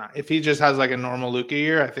for it not. If he just has like a normal Luka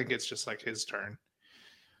year, I think it's just like his turn.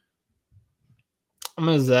 I'm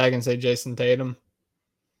gonna zag and say Jason Tatum.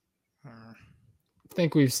 I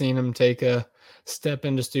think we've seen him take a step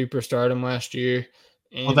into superstardom last year.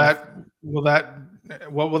 And what will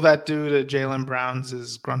that do to Jaylen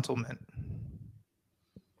Brown's gruntlement?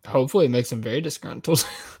 Hopefully it makes him very disgruntled.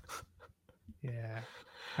 Yeah,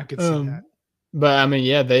 I could see that. But I mean,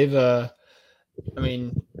 yeah, they've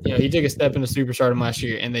he took a step into superstardom last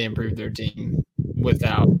year and they improved their team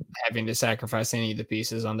without having to sacrifice any of the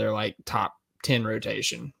pieces on their like top 10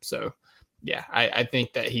 rotation. So yeah, I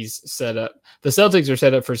think that he's set up. The Celtics are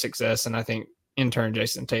set up for success, and I think in turn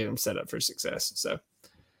Jason Tatum's set up for success. So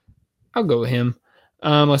I'll go with him.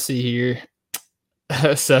 Let's see here.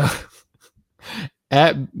 So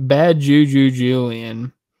at Bad Juju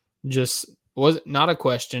Julian just was not a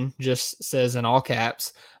question, just says in all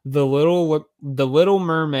caps, the Little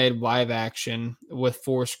Mermaid live action with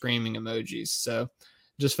 4 screaming emojis. So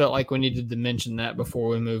just felt like we needed to mention that before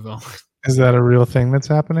we move on. Is that a real thing that's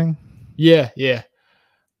happening? Yeah.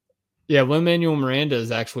 Lin-Manuel Miranda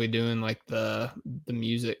is actually doing like the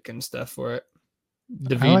music and stuff for it.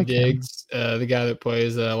 David Diggs, the guy that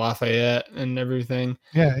plays Lafayette and everything.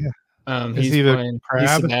 Yeah. He's playing.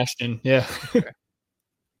 He's Sebastian. Yeah. Okay.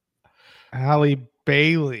 Halle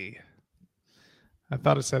Bailey. I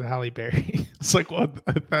thought it said Halle Berry. It's like, what?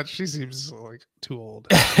 I thought she seems like too old.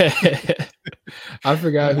 I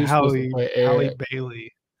forgot who's supposed to play Eric. Halle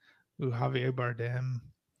Bailey. Ooh, Javier Bardem.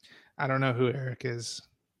 I don't know who Eric is.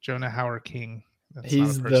 Jonah Howard King.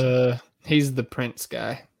 He's the Prince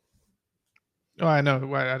guy. Oh, I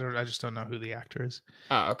know. I just don't know who the actor is.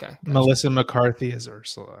 Oh, okay. Gotcha. Melissa McCarthy is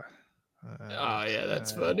Ursula. Oh yeah,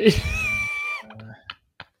 that's funny.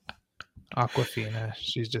 Aquafina.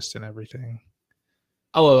 She's just in everything.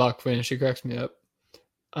 I love Aquafina. She cracks me up.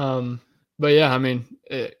 But yeah, I mean,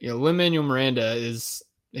 Lin-Manuel Miranda is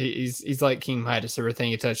he's like King Midas. Everything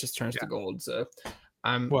he touches turns to gold. So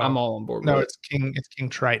I'm all on board. No, it's King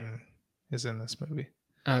Triton is in this movie.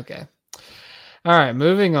 Okay. All right,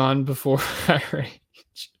 moving on before I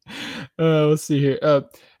rage. Let's see here.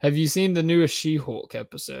 Have you seen the newest She-Hulk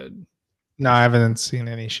episode? No, I haven't seen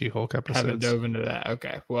any She-Hulk episodes. Haven't dove into that.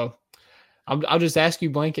 Okay, well, I'll just ask you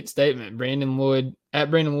blanket statement. Brandon Lloyd at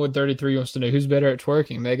Brandon Lloyd 33 wants to know who's better at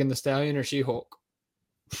twerking, Megan Thee Stallion or She-Hulk?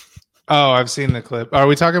 Oh, I've seen the clip. Are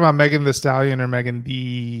we talking about Megan Thee Stallion or Megan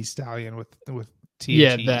Thee Stallion with T?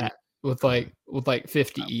 Yeah, that with like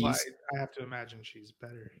 50 E's. I have to imagine she's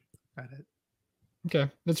better at it.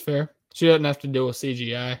 Okay, that's fair. She doesn't have to deal with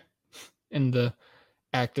CGI in the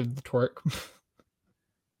act of the twerk.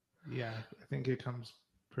 Yeah, I think it comes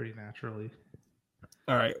pretty naturally.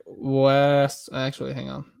 All right, actually,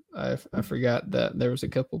 hang on. I forgot that there was a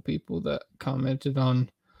couple people that commented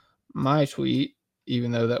on my tweet,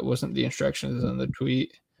 even though that wasn't the instructions in the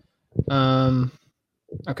tweet.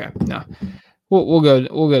 Okay, no. We'll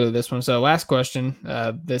go to this one. So last question.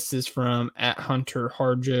 This is from at Hunter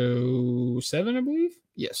Harjo 7, I believe.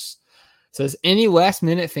 Yes. It says any last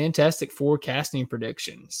minute Fantastic Four casting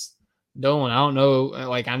predictions. Dolan, I don't know.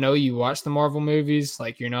 Like I know you watch the Marvel movies.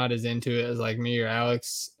 Like you're not as into it as like me or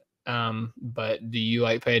Alex. But do you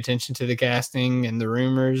like pay attention to the casting and the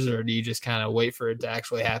rumors, or do you just kind of wait for it to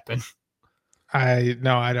actually happen? I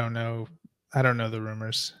don't know. I don't know the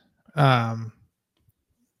rumors.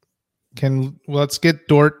 Let's get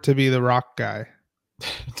Dort to be the rock guy.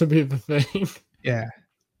 To be the thing. Yeah.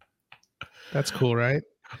 That's cool, right?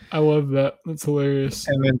 I love that. That's hilarious.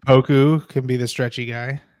 And then Poku can be the stretchy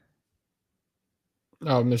guy.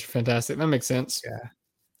 Oh, Mr. Fantastic. That makes sense. Yeah.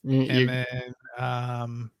 You- And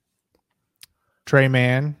then Trey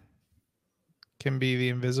Mann can be the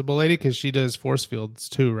invisible lady because she does force fields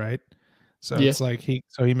too, right? So Yeah. it's like he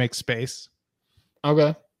makes space.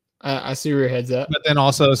 okay. I see where your head's at. But then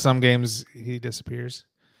also some games he disappears.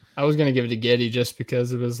 I was going to give it to Getty just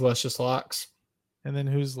because of his luscious locks. And then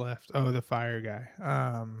who's left? Oh, the fire guy.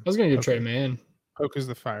 I was going to give Trey Mann. Poku's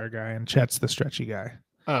the fire guy and Chet's the stretchy guy.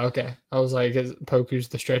 Oh, okay. I was like, is Poku's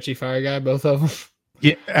the stretchy fire guy, both of them?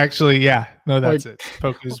 Yeah, actually, yeah. No, that's Like- it.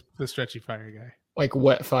 Poku's the stretchy fire guy. Like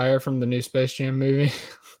Wet Fire from the new Space Jam movie.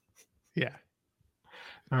 Yeah.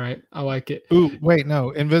 All right. I like it. Ooh, wait,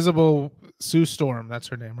 no. Invisible Sue Storm. That's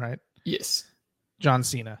her name, right? Yes. John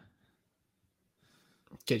Cena.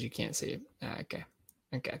 Because you can't see it. Okay.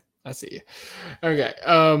 I see you. Okay.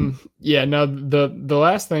 Yeah, no, the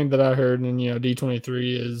last thing that I heard, and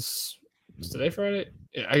D23 is today Friday?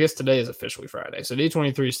 Yeah, I guess today is officially Friday. So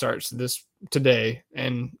D23 starts today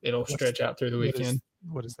and it'll stretch out through the weekend.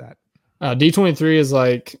 What is that? D23 is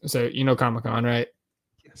like, so Comic-Con, right?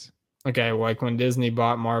 Yes. Okay, well, like when Disney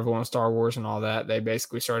bought Marvel and Star Wars and all that, they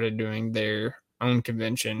basically started doing their own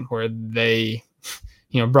convention where they,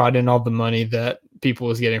 brought in all the money that people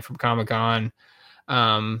was getting from Comic-Con,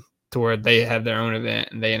 to where they have their own event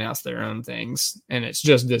and they announce their own things. And it's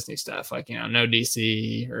just Disney stuff, like, no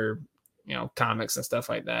DC or, comics and stuff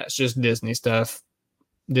like that. It's just Disney stuff,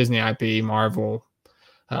 Disney IP, Marvel,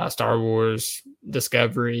 Star Wars,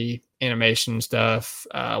 Discovery, animation stuff,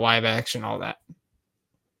 live action, all that.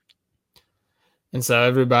 And so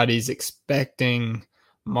everybody's expecting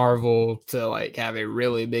Marvel to like have a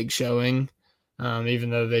really big showing, even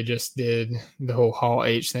though they just did the whole Hall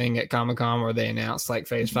H thing at Comic-Con where they announced like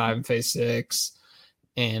Phase 5 and Phase 6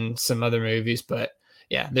 and some other movies. But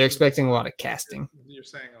yeah, they're expecting a lot of casting. You're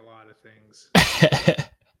saying a lot of things.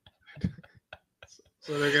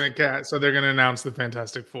 So they're gonna announce the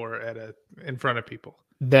Fantastic Four in front of people.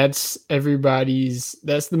 That's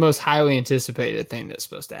the most highly anticipated thing that's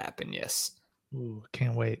supposed to happen. Yes. Ooh,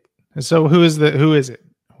 can't wait. So who is it? Who is it?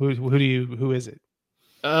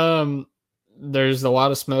 There's a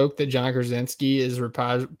lot of smoke that John Krasinski is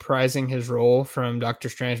reprising his role from Doctor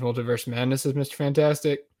Strange Multiverse of Madness as Mr.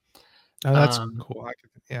 Fantastic. Oh, that's cool.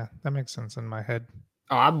 Yeah, that makes sense in my head.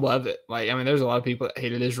 Oh, I love it. Like, I mean, there's a lot of people that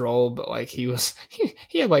hated his role, but like he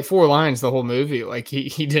had like 4 lines the whole movie. Like he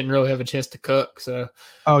didn't really have a chance to cook. So,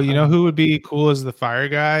 oh, you know who would be cool as the fire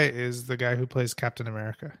guy is the guy who plays Captain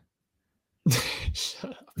America.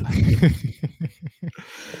 Shut up.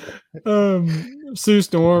 Sue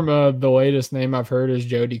Storm, the latest name I've heard is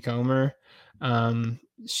Jodie Comer.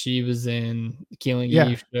 She was in Killing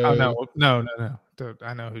Eve show. Oh no.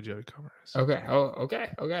 I know who Jodie Comer is. Okay. Oh, okay.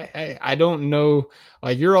 Hey, I don't know.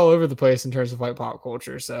 Like you're all over the place in terms of like pop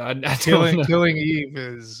culture, so I don't know. Killing Eve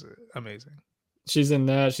is amazing. She's in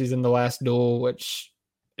that. She's in The Last Duel, which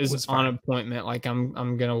is on fine. appointment. Like I'm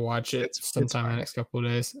gonna watch it It's sometime in fine. the next couple of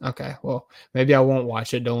days. Okay. Well, maybe I won't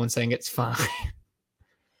watch it. Dolan's saying it's fine.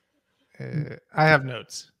 I have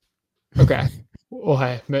notes. Okay. Well,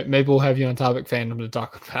 hey, maybe we'll have you on Topic Fandom to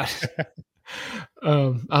talk about it.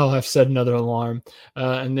 I'll have set another alarm.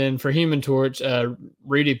 And then for Human Torch,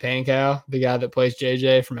 Rudy Pankow, the guy that plays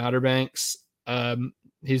JJ from Outer Banks,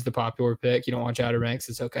 he's the popular pick. You don't watch Outer Banks,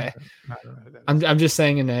 it's okay. I don't know who that is. I'm just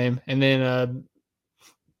saying a name. And then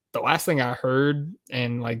the last thing I heard,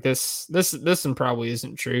 and like this one probably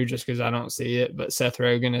isn't true just because I don't see it, but Seth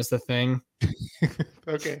Rogen is the Thing.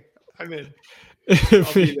 Okay, I'm in.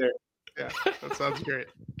 I'll be there. Yeah, that sounds great.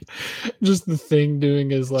 Just the Thing doing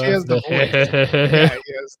his laugh. He has the voice. Yeah,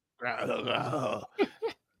 he has.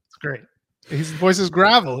 It's great. His voice is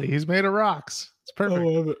gravelly. He's made of rocks. It's I perfect.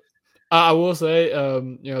 love it. I will say,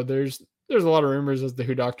 there's a lot of rumors as to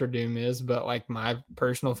who Doctor Doom is, but like my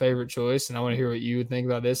personal favorite choice, and I want to hear what you would think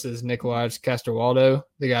about this, is Nikolaj Coster-Waldau,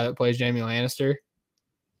 the guy that plays Jaime Lannister.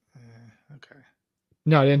 Okay.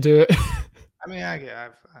 Not into it. I mean,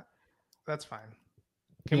 that's fine.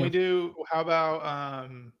 Can we do? How about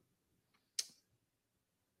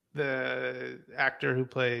the actor who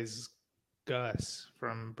plays Gus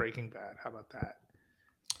from Breaking Bad? How about that?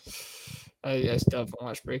 I still haven't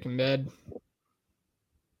watched Breaking Bad.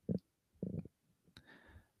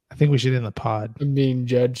 I think we should end the pod. I'm being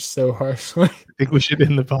judged so harshly. I think we should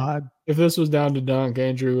end the pod. If this was down to Dunk,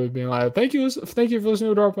 Andrew would be like, "Thank you for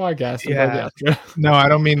listening to our podcast." Yeah. No, I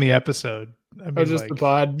don't mean the episode. I mean just like, the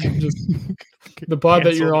pod, just the pod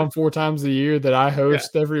that you're cancel on 4 times a year that I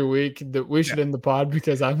host every week. That we should end the pod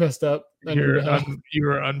because I messed up. You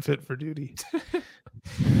were unfit for duty.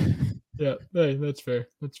 Yeah, hey, that's fair.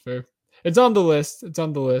 That's fair. It's on the list.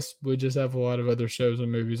 We just have a lot of other shows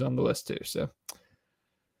and movies on the list too. So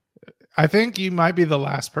I think you might be the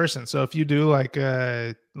last person. So if you do like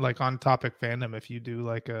on Topic Fandom, if you do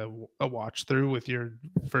like a watch through with your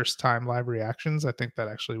first time live reactions, I think that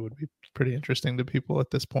actually would be pretty interesting to people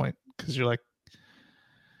at this point, because you're like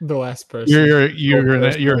the last person.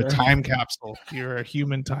 You're a time capsule. You're a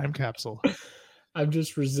human time capsule. I've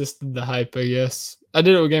just resisted the hype, I guess. I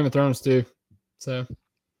did it with Game of Thrones too. So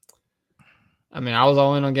I mean, I was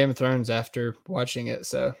all in on Game of Thrones after watching it,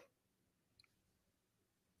 so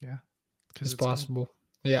yeah, it's possible.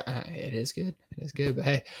 Good. Yeah, it is good. It is good. But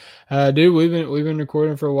hey, dude, we've been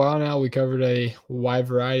recording for a while now. We covered a wide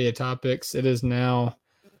variety of topics. It is now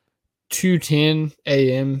 2:10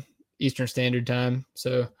 a.m. Eastern Standard Time.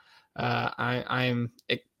 So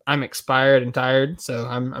I'm expired and tired, so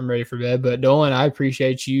I'm ready for bed. But Dolan, I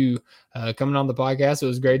appreciate you coming on the podcast. It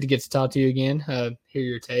was great to get to talk to you again, hear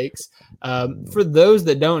your takes. For those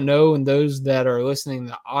that don't know and those that are listening in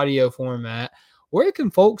the audio format, where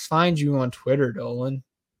can folks find you on Twitter, Dolan?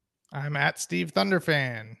 I'm at Steve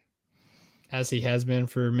Thunderfan, as he has been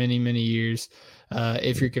for many, many years.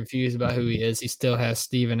 If you're confused about who he is, he still has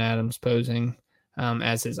Steven Adams posing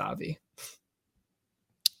as his Avi.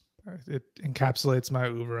 It encapsulates my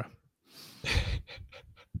oeuvre.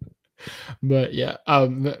 But yeah,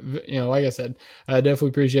 like I said, I definitely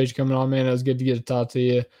appreciate you coming on, man. It was good to get to talk to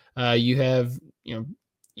you. You have,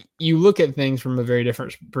 you look at things from a very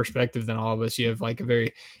different perspective than all of us. You have like a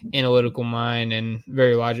very analytical mind and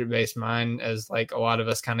very logic-based mind, as like a lot of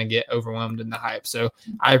us kind of get overwhelmed in the hype. So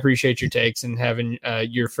I appreciate your takes and having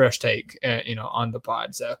your fresh take, on the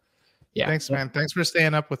pod. So yeah. Thanks, man. Thanks for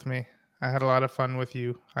staying up with me. I had a lot of fun with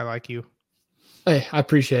you. I like you. Hey, I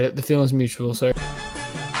appreciate it. The feeling's mutual, sir.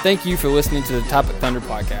 Thank you for listening to the Topic Thunder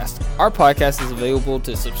podcast. Our podcast is available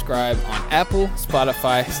to subscribe on Apple,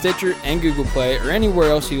 Spotify, Stitcher, and Google Play, or anywhere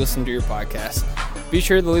else you listen to your podcast. Be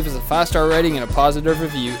sure to leave us a 5-star rating and a positive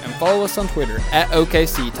review, and follow us on Twitter at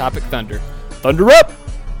OKC Topic Thunder. Thunder up!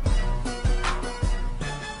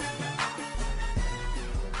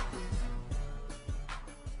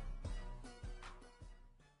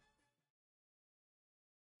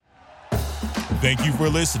 Thank you for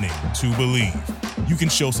listening to Believe. You can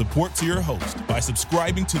show support to your host by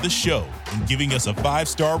subscribing to the show and giving us a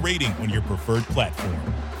 5-star rating on your preferred platform.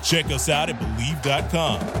 Check us out at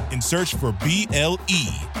Believe.com and search for BLEAV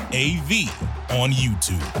on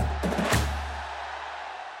YouTube.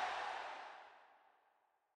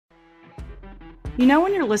 You know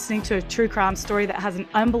when you're listening to a true crime story that has an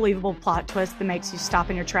unbelievable plot twist that makes you stop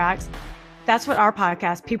in your tracks? That's what our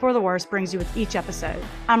podcast, People Are the Worst, brings you with each episode.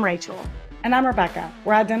 I'm Rachel. And I'm Rebecca.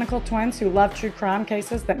 We're identical twins who love true crime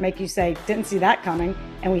cases that make you say, didn't see that coming,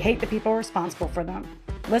 and we hate the people responsible for them.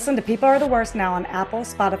 Listen to People Are the Worst now on Apple,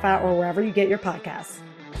 Spotify, or wherever you get your podcasts.